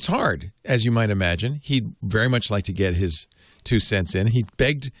it's hard, as you might imagine. He'd very much like to get his 2 cents in. He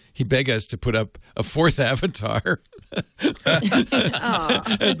begged us to put up a 4th avatar at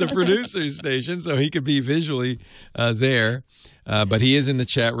the producer's station so he could be visually there. But he is in the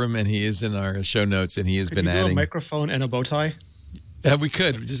chat room, and he is in our show notes, and he has been adding a microphone and a bow tie. We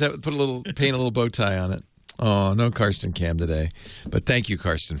could. We just have to paint a little bow tie on it. Oh, no Karsten Cam today. But thank you,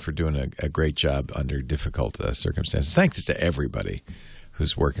 Karsten, for doing a great job under difficult circumstances. Thanks to everybody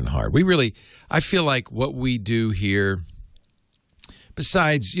who's working hard. I feel like what we do here,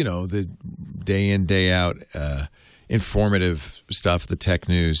 besides, the day in, day out informative stuff, the tech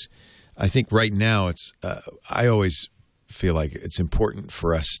news, I think right now I always feel like it's important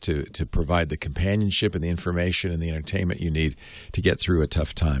for us to provide the companionship and the information and the entertainment you need to get through a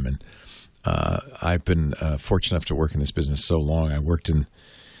tough time. And I've been fortunate enough to work in this business so long. I worked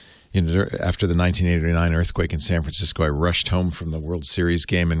after the 1989 earthquake in San Francisco, I rushed home from the World Series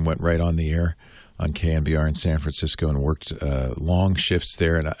game and went right on the air on KNBR in San Francisco and worked long shifts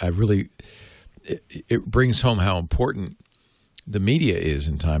there. And it brings home how important the media is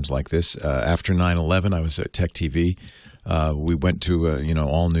in times like this. After 9/11, I was at Tech TV. We went to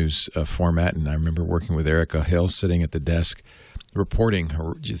all news format, and I remember working with Erica Hill sitting at the desk reporting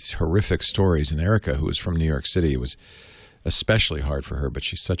just horrific stories. And Erica, who was from New York City, it was especially hard for her, but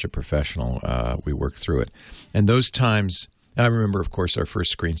she's such a professional. We worked through it. And those times, I remember, of course, our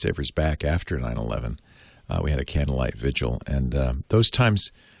first Screensavers back after 9/11. We had a candlelight vigil, and those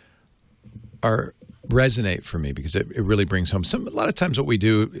times resonate for me because it really brings home a lot of times what we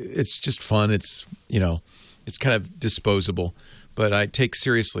do, it's just fun. It's, it's kind of disposable, but I take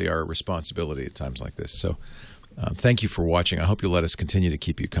seriously our responsibility at times like this. So thank you for watching. I hope you'll let us continue to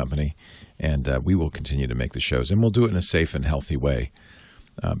keep you company, and we will continue to make the shows. And we'll do it in a safe and healthy way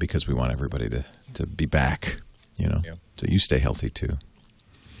because we want everybody to be back, So you stay healthy too.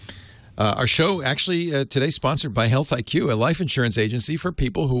 Our show actually today sponsored by Health IQ, a life insurance agency for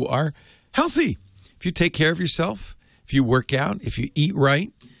people who are healthy. If you take care of yourself, if you work out, if you eat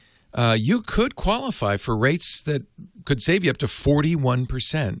right, you could qualify for rates that could save you up to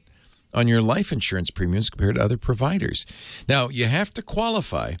 41% on your life insurance premiums compared to other providers. Now, you have to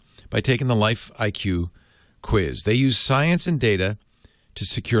qualify by taking the Life IQ quiz. They use science and data to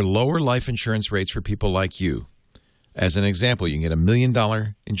secure lower life insurance rates for people like you. As an example, you can get $1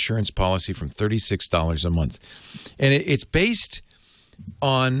 million insurance policy from $36 a month. And it's based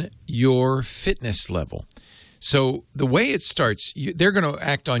on your fitness level. So the way it starts, they're going to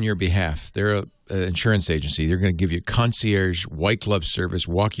act on your behalf. They're an insurance agency. They're going to give you concierge, white glove service,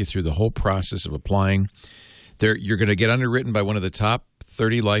 walk you through the whole process of applying. You're going to get underwritten by one of the top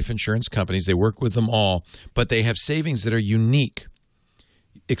 30 life insurance companies. They work with them all, but they have savings that are unique,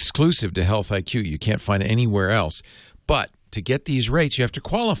 exclusive to Health IQ. You can't find it anywhere else. But to get these rates, you have to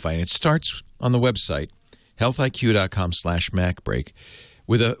qualify, and it starts on the website, healthiq.com/MacBreak,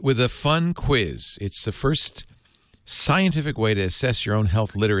 with a fun quiz. It's the first scientific way to assess your own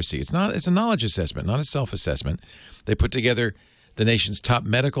health literacy. It's a knowledge assessment, not a self-assessment. They put together the nation's top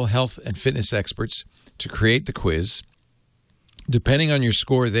medical, health, and fitness experts to create the quiz. Depending on your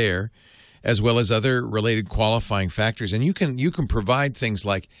score there, as well as other related qualifying factors, and you can provide things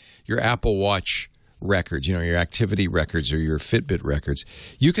like your Apple Watch records, your activity records or your Fitbit records.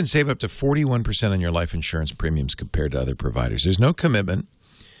 You can save up to 41% on your life insurance premiums compared to other providers. There's no commitment.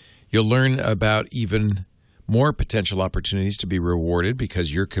 You'll learn about even more potential opportunities to be rewarded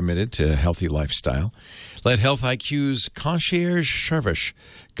because you're committed to a healthy lifestyle. Let Health IQ's concierge service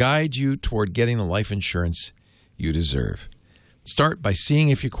guide you toward getting the life insurance you deserve. Start by seeing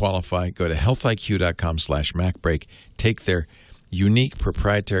if you qualify. Go to healthiq.com/MacBreak. Take their unique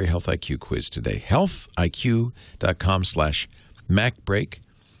proprietary Health IQ quiz today. healthiq.com/MacBreak.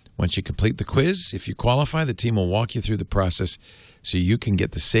 Once you complete the quiz, if you qualify, the team will walk you through the process so you can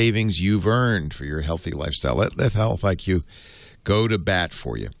get the savings you've earned for your healthy lifestyle. Let Health IQ go to bat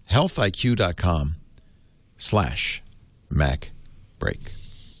for you. healthiq.com/MacBreak.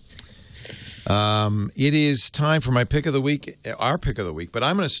 It is time for my pick of the week, our pick of the week, but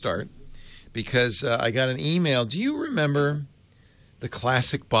I'm going to start because I got an email. Do you remember the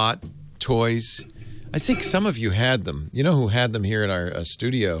Classic Bot toys? I think some of you had them. You know who had them here in our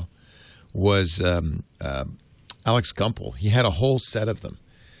studio was Alex Gumpel. He had a whole set of them.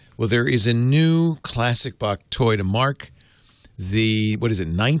 Well, there is a new Classic Bot toy to mark the,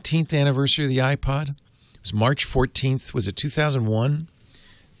 19th anniversary of the iPod? It was March 14th. Was it 2001?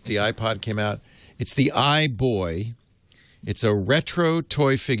 The iPod came out. It's the iBoy, It's a retro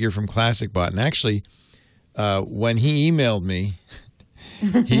toy figure from ClassicBot. And actually, when he emailed me,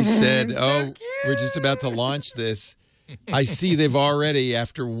 he said, we're just about to launch this. I see they've already,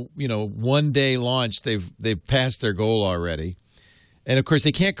 after 1 day launch, they've passed their goal already. And, of course,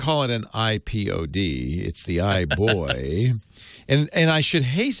 they can't call it an iPod. It's the iBoy. and I should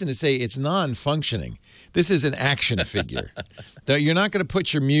hasten to say it's non-functioning. This is an action figure. You're not going to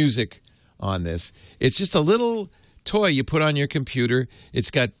put your music on this. It's just a little toy you put on your computer.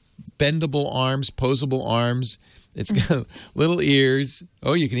 It's got bendable arms, posable arms. It's got little ears.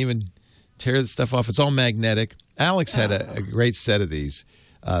 Oh, you can even tear the stuff off. It's all magnetic. Alex had a great set of these.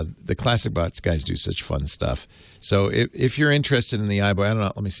 The ClassicBots guys do such fun stuff. So if you're interested in the iBoy, I don't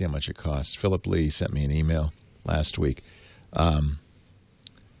know. Let me see how much it costs. Philip Lee sent me an email last week. That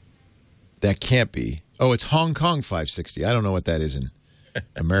can't be. Oh, it's Hong Kong $560. I don't know what that is in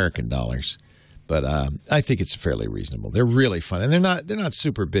American dollars, but I think it's fairly reasonable. They're really fun, and they're not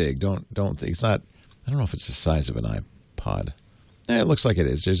super big. Don't think it's not. I don't know if it's the size of an iPod. It looks like it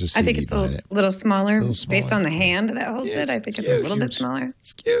is. There's a CD I think it's a little smaller based on the hand that holds it. I think it's a little bit smaller.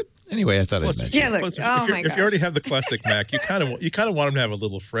 It's cute. Anyway, I thought I'd mention. Yeah, look. If you already have the classic Mac, you kind of want him to have a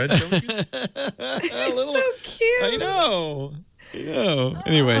little friend. Don't you? It's so cute. I know.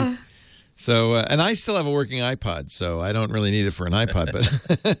 Anyway. So, and I still have a working iPod, so I don't really need it for an iPod,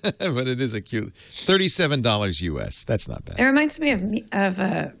 but it is a cute. It's $37 US. That's not bad. It reminds me of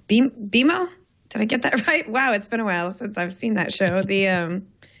BMO. Did I get that right? Wow, it's been a while since I've seen that show. The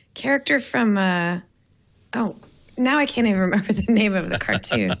character from now I can't even remember the name of the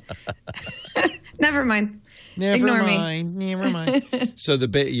cartoon. Never mind. Ignore me. So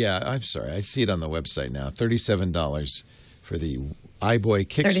I'm sorry. I see it on the website now. $37 for the iBoy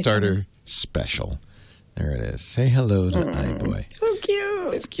Kickstarter special. There it is. Say hello to iBoy. So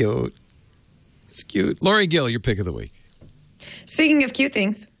cute. It's cute. It's cute. Lori Gill, your pick of the week. Speaking of cute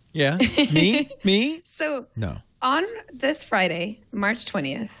things. Yeah. Me? So no. On this Friday, March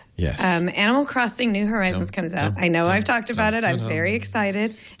 20th, yes, Animal Crossing New Horizons comes out. I know I've talked about it. I'm very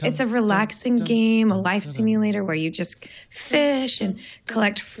excited. It's a relaxing game, a life simulator where you just fish and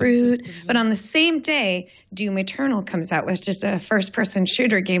collect fruit. But on the same day, Doom Eternal comes out, which is a first-person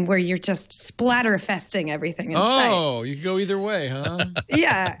shooter game where you're just splatterfesting everything in sight. Oh, you can go either way, huh?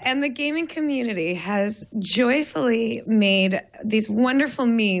 Yeah, and the gaming community has joyfully made these wonderful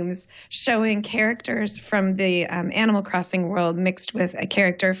memes showing characters from the Animal Crossing world mixed with a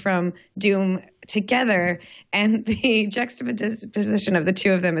character from Doom together, and the juxtaposition of the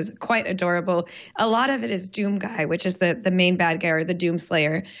two of them is quite adorable. A lot of it is Doom Guy, which is the main bad guy, or the Doom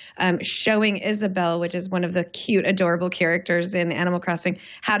Slayer, showing Isabelle, which is one of the cute, adorable characters in Animal Crossing,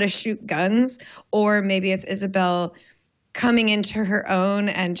 how to shoot guns, or maybe it's Isabelle coming into her own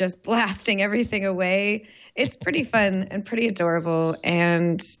and just blasting everything away. It's pretty fun and pretty adorable.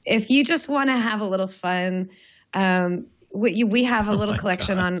 And if you just want to have a little fun, we have a little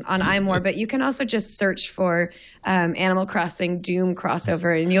collection on iMore, but you can also just search for Animal Crossing Doom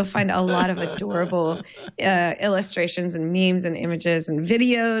crossover, and you'll find a lot of adorable illustrations and memes and images and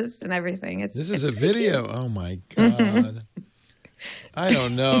videos and everything. This is a video. Cute. Oh my God. I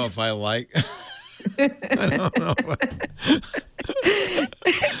don't know if I like. I don't know.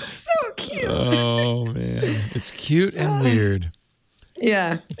 It's so cute. Oh man, it's cute and weird.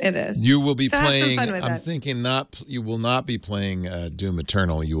 Yeah, it is. You will be playing. Have some fun with I'm that. thinking you will not be playing Doom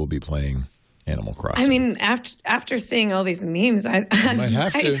Eternal. You will be playing Animal Crossing. I mean, after seeing all these memes, I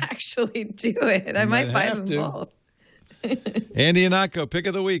might actually do it. I might buy them both. Andy Anako, pick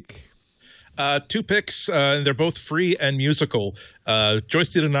of the week. 2 picks, and they're both free and musical. Joyce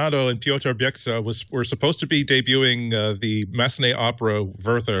DiDonato and Piotr Bieksa were supposed to be debuting the Massenet opera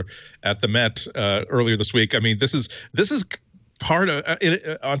Werther at the Met earlier this week. I mean, this is part of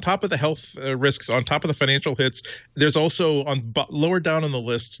on top of the health risks, on top of the financial hits. There's also lower down on the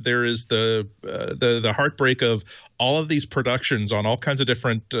list, there is the heartbreak of all of these productions on all kinds of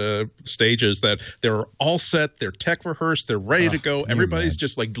different stages that they're all set, they're tech rehearsed, they're ready to go. Everybody's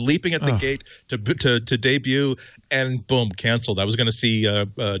just like leaping at the gate to debut, and boom, canceled. I was going to see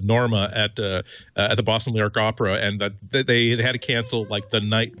Norma at the Boston Lyric Opera, and they had to cancel like the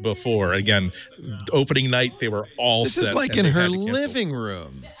night before. Again, opening night, they were all set. This is like in her living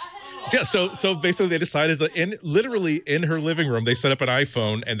room. Yeah, so basically they decided that literally in her living room, they set up an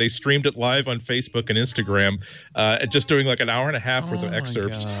iPhone and they streamed it live on Facebook and Instagram, just doing like an hour and a half worth of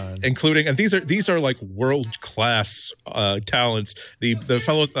excerpts, including, and these are like world class talents. The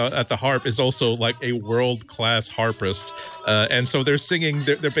fellow at the harp is also like a world class harpist, and so they're singing.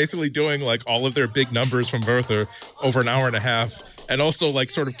 They're basically doing like all of their big numbers from Werther over an hour and a half, and also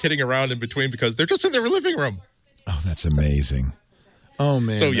like sort of kidding around in between because they're just in their living room. Oh, that's amazing. Oh,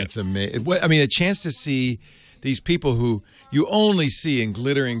 man, So, yeah. that's amazing. I mean, a chance to see these people who you only see in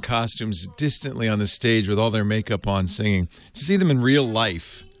glittering costumes distantly on the stage with all their makeup on singing, to see them in real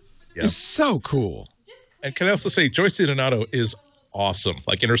life is so cool. And can I also say, Joyce DiDonato is awesome.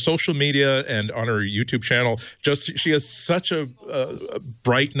 Like in her social media and on her YouTube channel, she has such a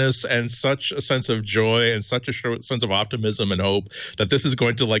brightness and such a sense of joy and such a sense of optimism and hope that this is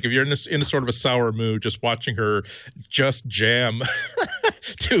going to, like, if you're in a sort of a sour mood, just watching her just jam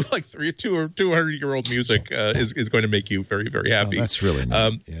to like 200-year-old music is going to make you very, very happy. Oh, that's really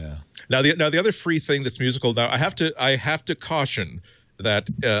nice. Yeah. Now the other free thing that's musical. Now I have to caution that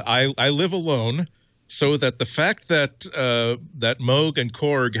I live alone. So that the fact that that Moog and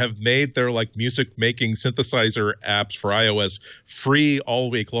Korg have made their like music making synthesizer apps for iOS free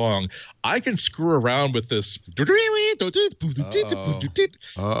all week long, I can screw around with this without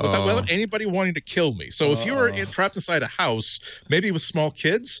anybody wanting to kill me. So if you are trapped inside a house, maybe with small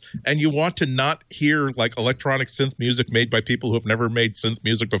kids, and you want to not hear like electronic synth music made by people who have never made synth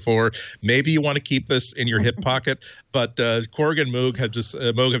music before, maybe you want to keep this in your hip pocket. But Korg and Moog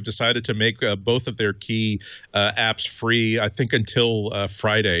have decided to make both of their key apps free, I think, until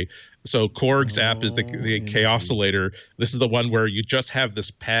Friday. So Korg's app is the Chaosilator. This is the one where you just have this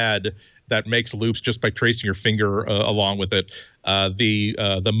pad that makes loops just by tracing your finger along with it. The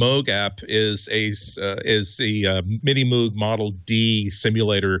Moog app is the Mini Moog Model D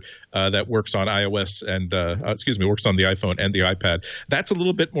simulator that works on iOS and works on the iPhone and the iPad. That's a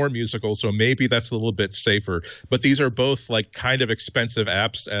little bit more musical, so maybe that's a little bit safer. But these are both like kind of expensive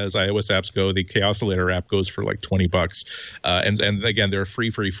apps as iOS apps go. The Chaosilator app goes for like $20, and again they're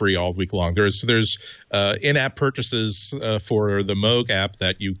free all week long. There's in-app purchases for the Moog app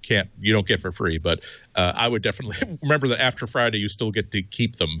that you don't get for free, but I would definitely remember that after Friday you still get to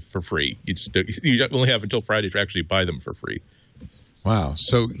keep them for free. You only have until Friday to actually buy them for free. Wow.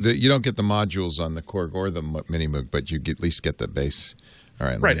 So you don't get the modules on the Korg or the Mini Moog, but you at least get the base. All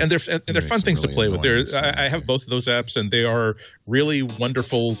right. Right, and they're fun things really to play with. I have both of those apps, and they are really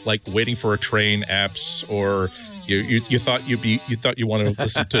wonderful, like waiting for a train apps, or you thought you want to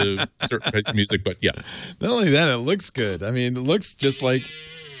listen to certain types of music, but yeah. Not only that, it looks good. I mean, it looks just like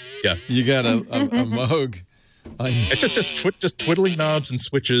you got a Moog. It's just twiddling knobs and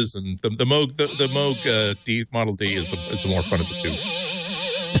switches, and the Moog D Model D is the more fun of the two.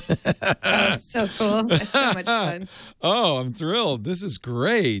 That's so cool. That's so much fun. Oh, I'm thrilled. This is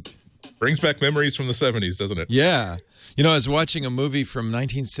great. Brings back memories from the 70s, doesn't it? Yeah. You know, I was watching a movie from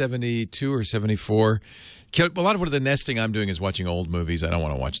 1972 or 74. A lot of what the nesting I'm doing is watching old movies. I don't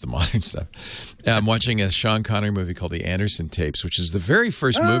want to watch the modern stuff. I'm watching a Sean Connery movie called The Anderson Tapes, which is the very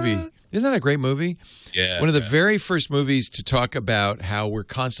first movie. Isn't that a great movie? Yeah. One of the very first movies to talk about how we're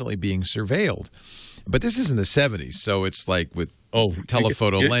constantly being surveilled. But this is in the 70s, so it's like with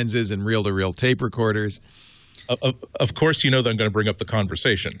telephoto lenses and reel-to-reel tape recorders. Of course, you know that I'm going to bring up The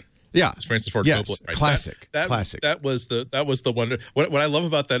Conversation. Yeah, it's Francis Ford Coppola. Right? Classic. That was the one. What I love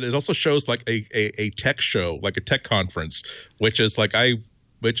about that, it also shows like a tech show, like a tech conference, which is like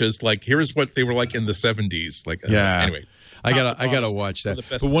here's what they were like in the 70s. Like anyway. I gotta watch that.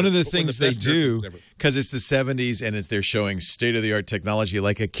 But one of the things they do, because it's the 70s and they're showing state-of-the-art technology,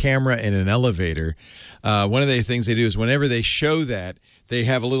 like a camera in an elevator. One of the things they do is whenever they show that, they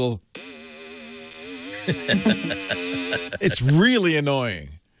have a little. It's really annoying.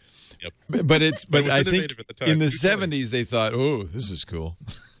 Yep. But I think in the 70s they thought, oh, this is cool.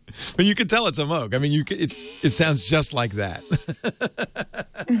 But you can tell it's a Moog. I mean, it sounds just like that.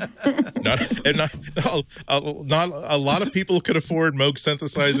 Not a lot of people could afford Moog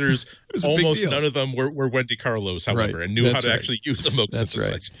synthesizers. Almost none of them were Wendy Carlos, however, and knew how to actually use a Moog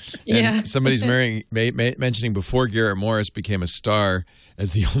synthesizer. Right. Yeah. And somebody's mentioning before Garrett Morris became a star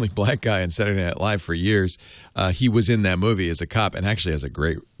as the only black guy on Saturday Night Live for years. He was in that movie as a cop and actually has a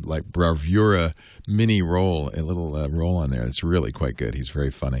great like bravura mini role, a little role on there. It's really quite good. He's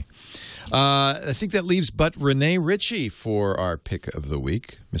very funny. I think that leaves but Renee Ritchie for our pick of the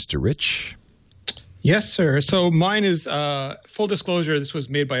week. Mr. Rich. Yes, sir. So mine is, full disclosure, this was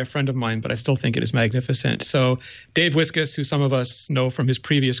made by a friend of mine, but I still think it is magnificent. So Dave Wiskus, who some of us know from his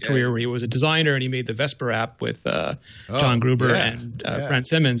previous career, where he was a designer and he made the Vesper app with John Gruber and Brent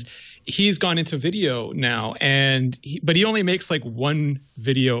Simmons. He's gone into video now, but he only makes like one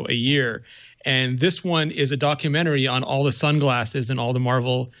video a year. And this one is a documentary on all the sunglasses and all the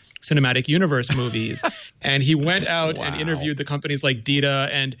Marvel Cinematic Universe movies. And he went out and interviewed the companies like Dita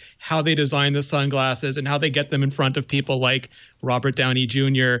and how they design the sunglasses and how they get them in front of people like Robert Downey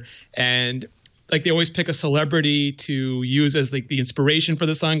Jr. And like they always pick a celebrity to use as like the inspiration for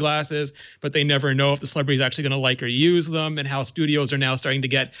the sunglasses, but they never know if the celebrity is actually going to like or use them, and how studios are now starting to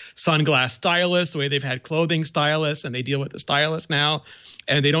get sunglass stylists the way they've had clothing stylists, and they deal with the stylists now.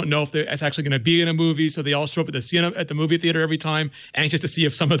 And they don't know if it's actually going to be in a movie, so they all show up at the movie theater every time, anxious to see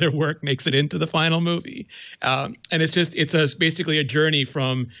if some of their work makes it into the final movie. And it's basically a journey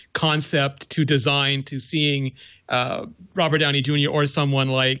from concept to design to seeing Robert Downey Jr. or someone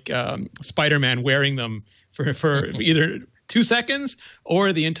like Spider-Man wearing them for either 2 seconds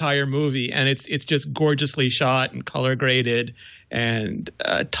or the entire movie. And it's just gorgeously shot and color graded and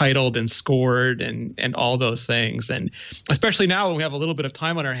titled and scored and all those things. And especially now when we have a little bit of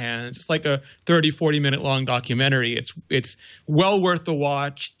time on our hands, it's like a 30-40 minute long documentary. It's well worth the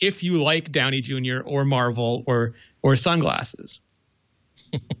watch if you like Downey Jr. or Marvel or sunglasses.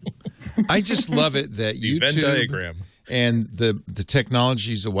 I just love it that The Venn YouTube diagram. and the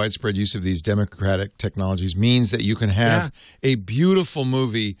technologies, the widespread use of these democratic technologies means that you can have a beautiful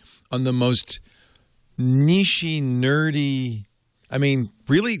movie on the most niche-y, nerdy, I mean,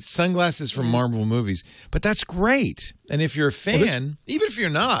 really sunglasses from Marvel movies. But that's great. And if you're a fan, even if you're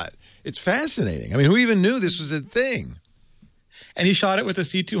not, it's fascinating. I mean, who even knew this was a thing? And he shot it with a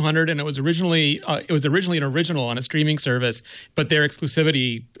C200, and it was originally an original on a streaming service, but their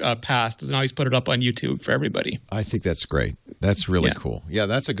exclusivity passed, so now he's put it up on YouTube for everybody. I think that's great. That's really cool. Yeah,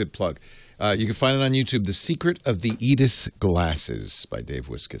 that's a good plug. You can find it on YouTube, The Secret of the Edith Glasses by Dave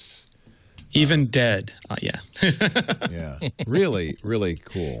Wiskus. Even dead. Yeah. Yeah, really, really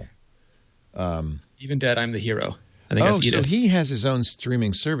cool. Even dead, I'm the hero. I think that's Edith. So he has his own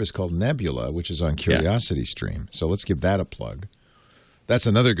streaming service called Nebula, which is on Curiosity Stream. So let's give that a plug. That's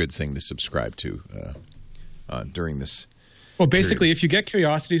another good thing to subscribe to during this. Well, basically, if you get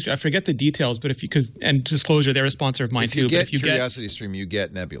Curiosity, I forget the details, but and disclosure, they're a sponsor of mine too. But if you get Curiosity Stream, you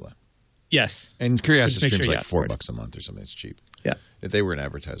get Nebula. Yes. And Curiosity Stream's like $4 a month or something. It's cheap. Yeah. They were an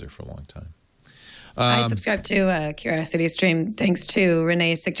advertiser for a long time. I subscribe to Curiosity Stream thanks to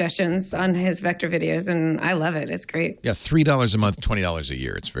Renee's suggestions on his vector videos, and I love it. It's great. Yeah, $3 a month, $20 a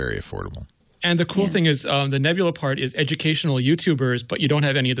year. It's very affordable. And the cool thing is the Nebula part is educational YouTubers, but you don't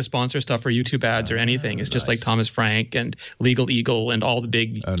have any of the sponsor stuff or YouTube ads or anything. It's just like Thomas Frank and Legal Eagle and all the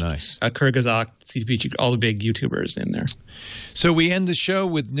big Kyrgyzak, CPG, all the big YouTubers in there. So we end the show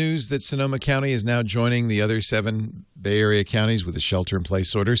with news that Sonoma County is now joining the other 7 Bay Area counties with a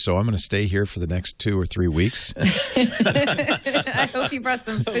shelter-in-place order. So I'm going to stay here for the next 2 or 3 weeks. I hope you brought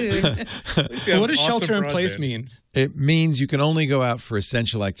some food. So what does shelter-in-place mean? It means you can only go out for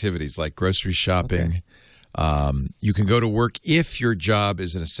essential activities like grocery shopping. Okay. You can go to work if your job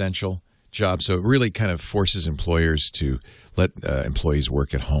is an essential job. So it really kind of forces employers to let employees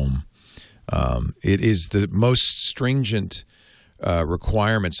work at home. It is the most stringent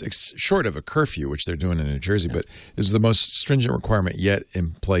requirements, short of a curfew, which they're doing in New Jersey, but is the most stringent requirement yet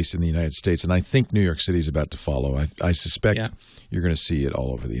in place in the United States. And I think New York City is about to follow. I suspect you're going to see it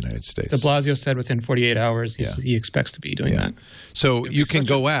all over the United States. De Blasio said within 48 hours he expects to be doing that. So you can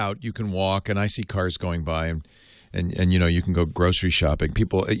go out, you can walk, and I see cars going by, and you know, you can go grocery shopping.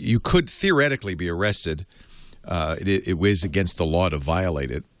 You could theoretically be arrested. It was against the law to violate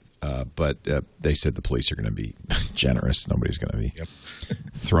it. But they said the police are going to be generous. Nobody's going to be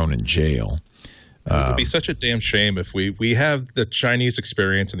thrown in jail. It would be such a damn shame if we have the Chinese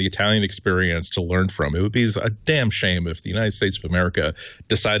experience and the Italian experience to learn from. It would be a damn shame if the United States of America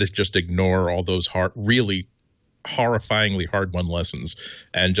decided to just ignore all those really horrifyingly hard-won lessons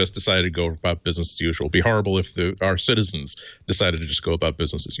and just decided to go about business as usual. It'd be horrible if our citizens decided to just go about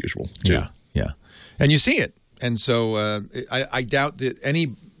business as usual, too. Yeah. And you see it. And so I doubt that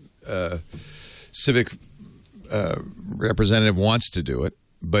any civic representative wants to do it,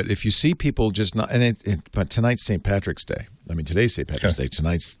 but if you see people just not, but tonight's St. Patrick's Day. I mean, today's St. Patrick's Day.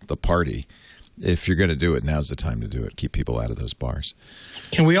 Tonight's the party. If you're going to do it, now's the time to do it. Keep people out of those bars.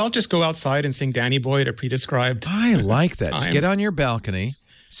 Can we all just go outside and sing Danny Boy at a pre-described I like that. So get on your balcony,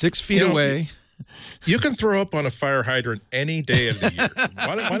 6 feet away. You can throw up on a fire hydrant any day of the year.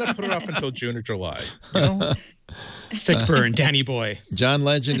 Why not put it off until June or July? You know? Sick burn, Danny Boy. John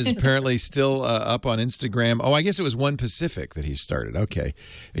Legend is apparently still up on Instagram. Oh, I guess it was One Pacific that he started. Okay.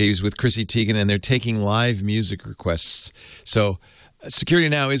 He was with Chrissy Teigen, and they're taking live music requests. So Security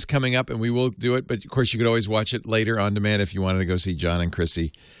Now is coming up, and we will do it. But, of course, you could always watch it later on demand if you wanted to go see John and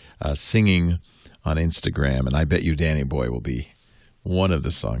Chrissy singing on Instagram. And I bet you Danny Boy will be one of the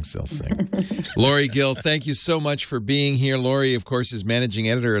songs they'll sing. Lori Gill, thank you so much for being here. Lori, of course, is managing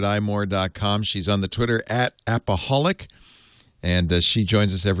editor at imore.com. She's on the Twitter at Appaholic, and she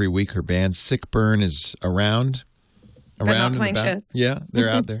joins us every week. Her band Sick Burn is around. but not playing shows. Yeah, they're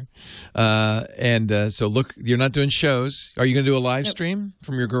out there. So look, you're not doing shows. Are you going to do a live stream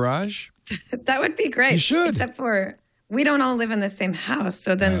from your garage? That would be great. You should. Except for we don't all live in the same house,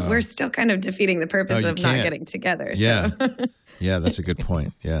 so then we're still kind of defeating the purpose of not getting together. Yeah. So. Yeah, that's a good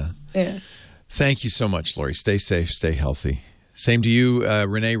point. Yeah. Yeah. Thank you so much, Lori. Stay safe, stay healthy. Same to you,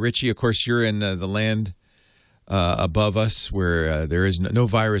 Renee Ritchie. Of course, you're in the land above us where there is no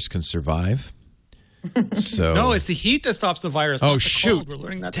virus can survive. So No, it's the heat that stops the virus. Oh, not the shoot. cold. We're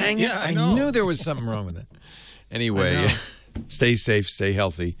learning that. Dang it. I knew there was something wrong with it. Anyway, stay safe, stay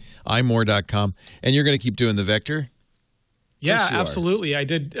healthy. imore.com. And you're going to keep doing the Vector? Yeah, absolutely. I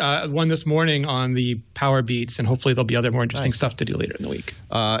did one this morning on the power beats, and hopefully there'll be other more interesting stuff to do later in the week.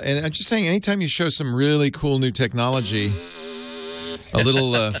 And I'm just saying, anytime you show some really cool new technology, a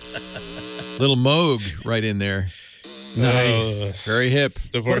little little Moog right in there. Nice. Very hip.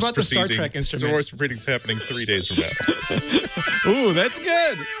 What about the Star Trek instruments? Divorce proceedings happening 3 days from now. Ooh, that's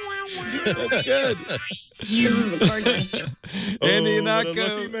good. That's good. This is the card question. Andy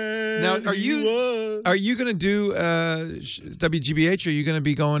Anako. Now, are you going to do WGBH? Are you going to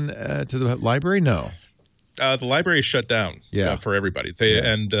be going to the library? No. The library is shut down for everybody.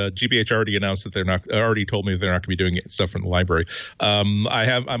 And GBH already announced that they're not. Already told me they're not going to be doing stuff from the library. I'm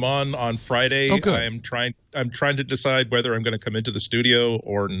on Friday. Oh, good. I'm trying to decide whether I'm going to come into the studio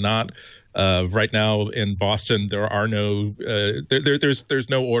or not. Right now in Boston, there are no there's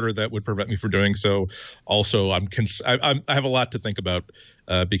no order that would prevent me from doing so. Also, I have a lot to think about.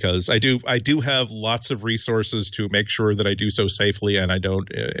 Because I do have lots of resources to make sure that I do so safely and I don't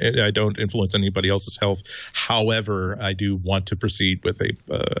influence anybody else's health. However, I do want to proceed with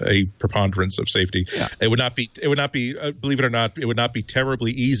a preponderance of safety. Yeah. It would not be believe it or not, it would not be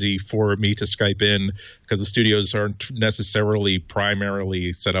terribly easy for me to Skype in because the studios aren't necessarily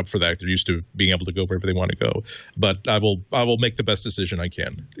primarily set up for that. They're used to being able to go wherever they want to go. But I will make the best decision I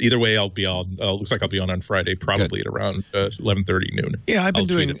can. Either way, I'll be on. Looks like I'll be on Friday, probably at around 11:30 noon. Yeah, I've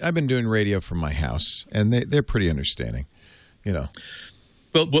been doing radio from my house, and they're pretty understanding, you know.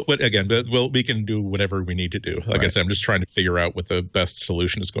 Well, we can do whatever we need to do. Like I said, I'm just trying to figure out what the best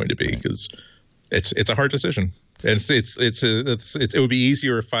solution is going to be because it's a hard decision. And it would be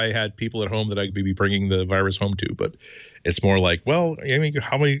easier if I had people at home that I could be bringing the virus home to, but it's more like, well, I mean,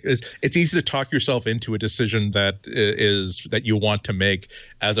 it's easy to talk yourself into a decision that you want to make,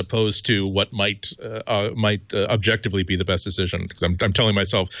 as opposed to what might objectively be the best decision. Because I'm telling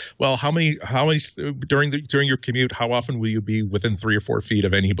myself, well, how many during your commute, how often will you be within 3 or 4 feet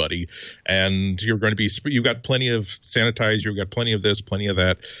of anybody? And you've got plenty of sanitize, you've got plenty of this, plenty of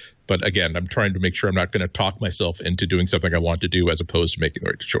that. But again, I'm trying to make sure I'm not going to talk myself into doing something I want to do as opposed to making the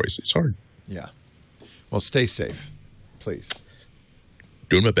right choice. It's hard. Yeah. Well, stay safe, please.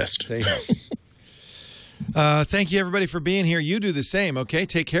 Doing my best. Stay healthy. Thank you, everybody, for being here. You do the same, okay?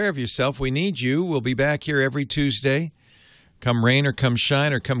 Take care of yourself. We need you. We'll be back here every Tuesday. Come rain or come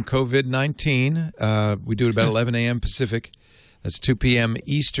shine or come COVID-19. We do it about 11 a.m. Pacific. That's 2 p.m.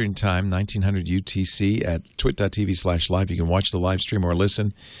 Eastern Time, 1900 UTC at twit.tv/live. You can watch the live stream or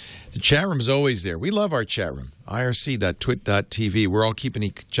listen. The chat room is always there. We love our chat room, irc.twit.tv. We're all keeping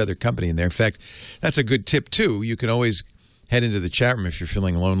each other company in there. In fact, that's a good tip, too. You can always head into the chat room if you're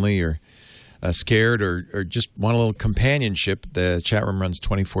feeling lonely or scared or just want a little companionship. The chat room runs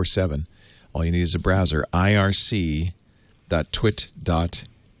 24/7. All you need is a browser, irc.twit.tv.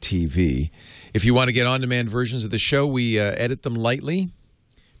 If you want to get on-demand versions of the show, we edit them lightly,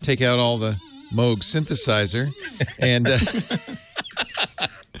 take out all the Moog synthesizer, and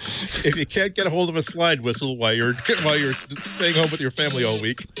if you can't get a hold of a slide whistle while you're staying home with your family all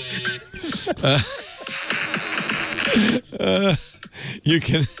week, you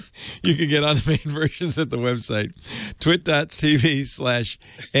can get on-demand versions at the website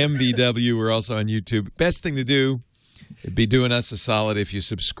twit.tv/MBW. We're also on YouTube. Best thing to do. It'd be doing us a solid if you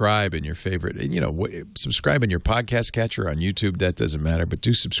subscribe in your favorite, subscribe in your podcast catcher on YouTube. That doesn't matter, but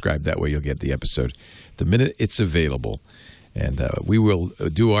do subscribe. That way you'll get the episode the minute it's available. And we will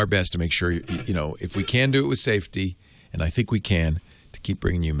do our best to make sure, if we can do it with safety, and I think we can, to keep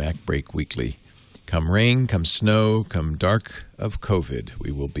bringing you Mac Break Weekly. Come rain, come snow, come dark of COVID,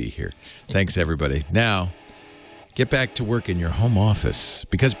 we will be here. Thanks, everybody. Now, get back to work in your home office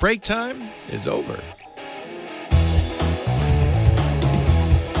because break time is over.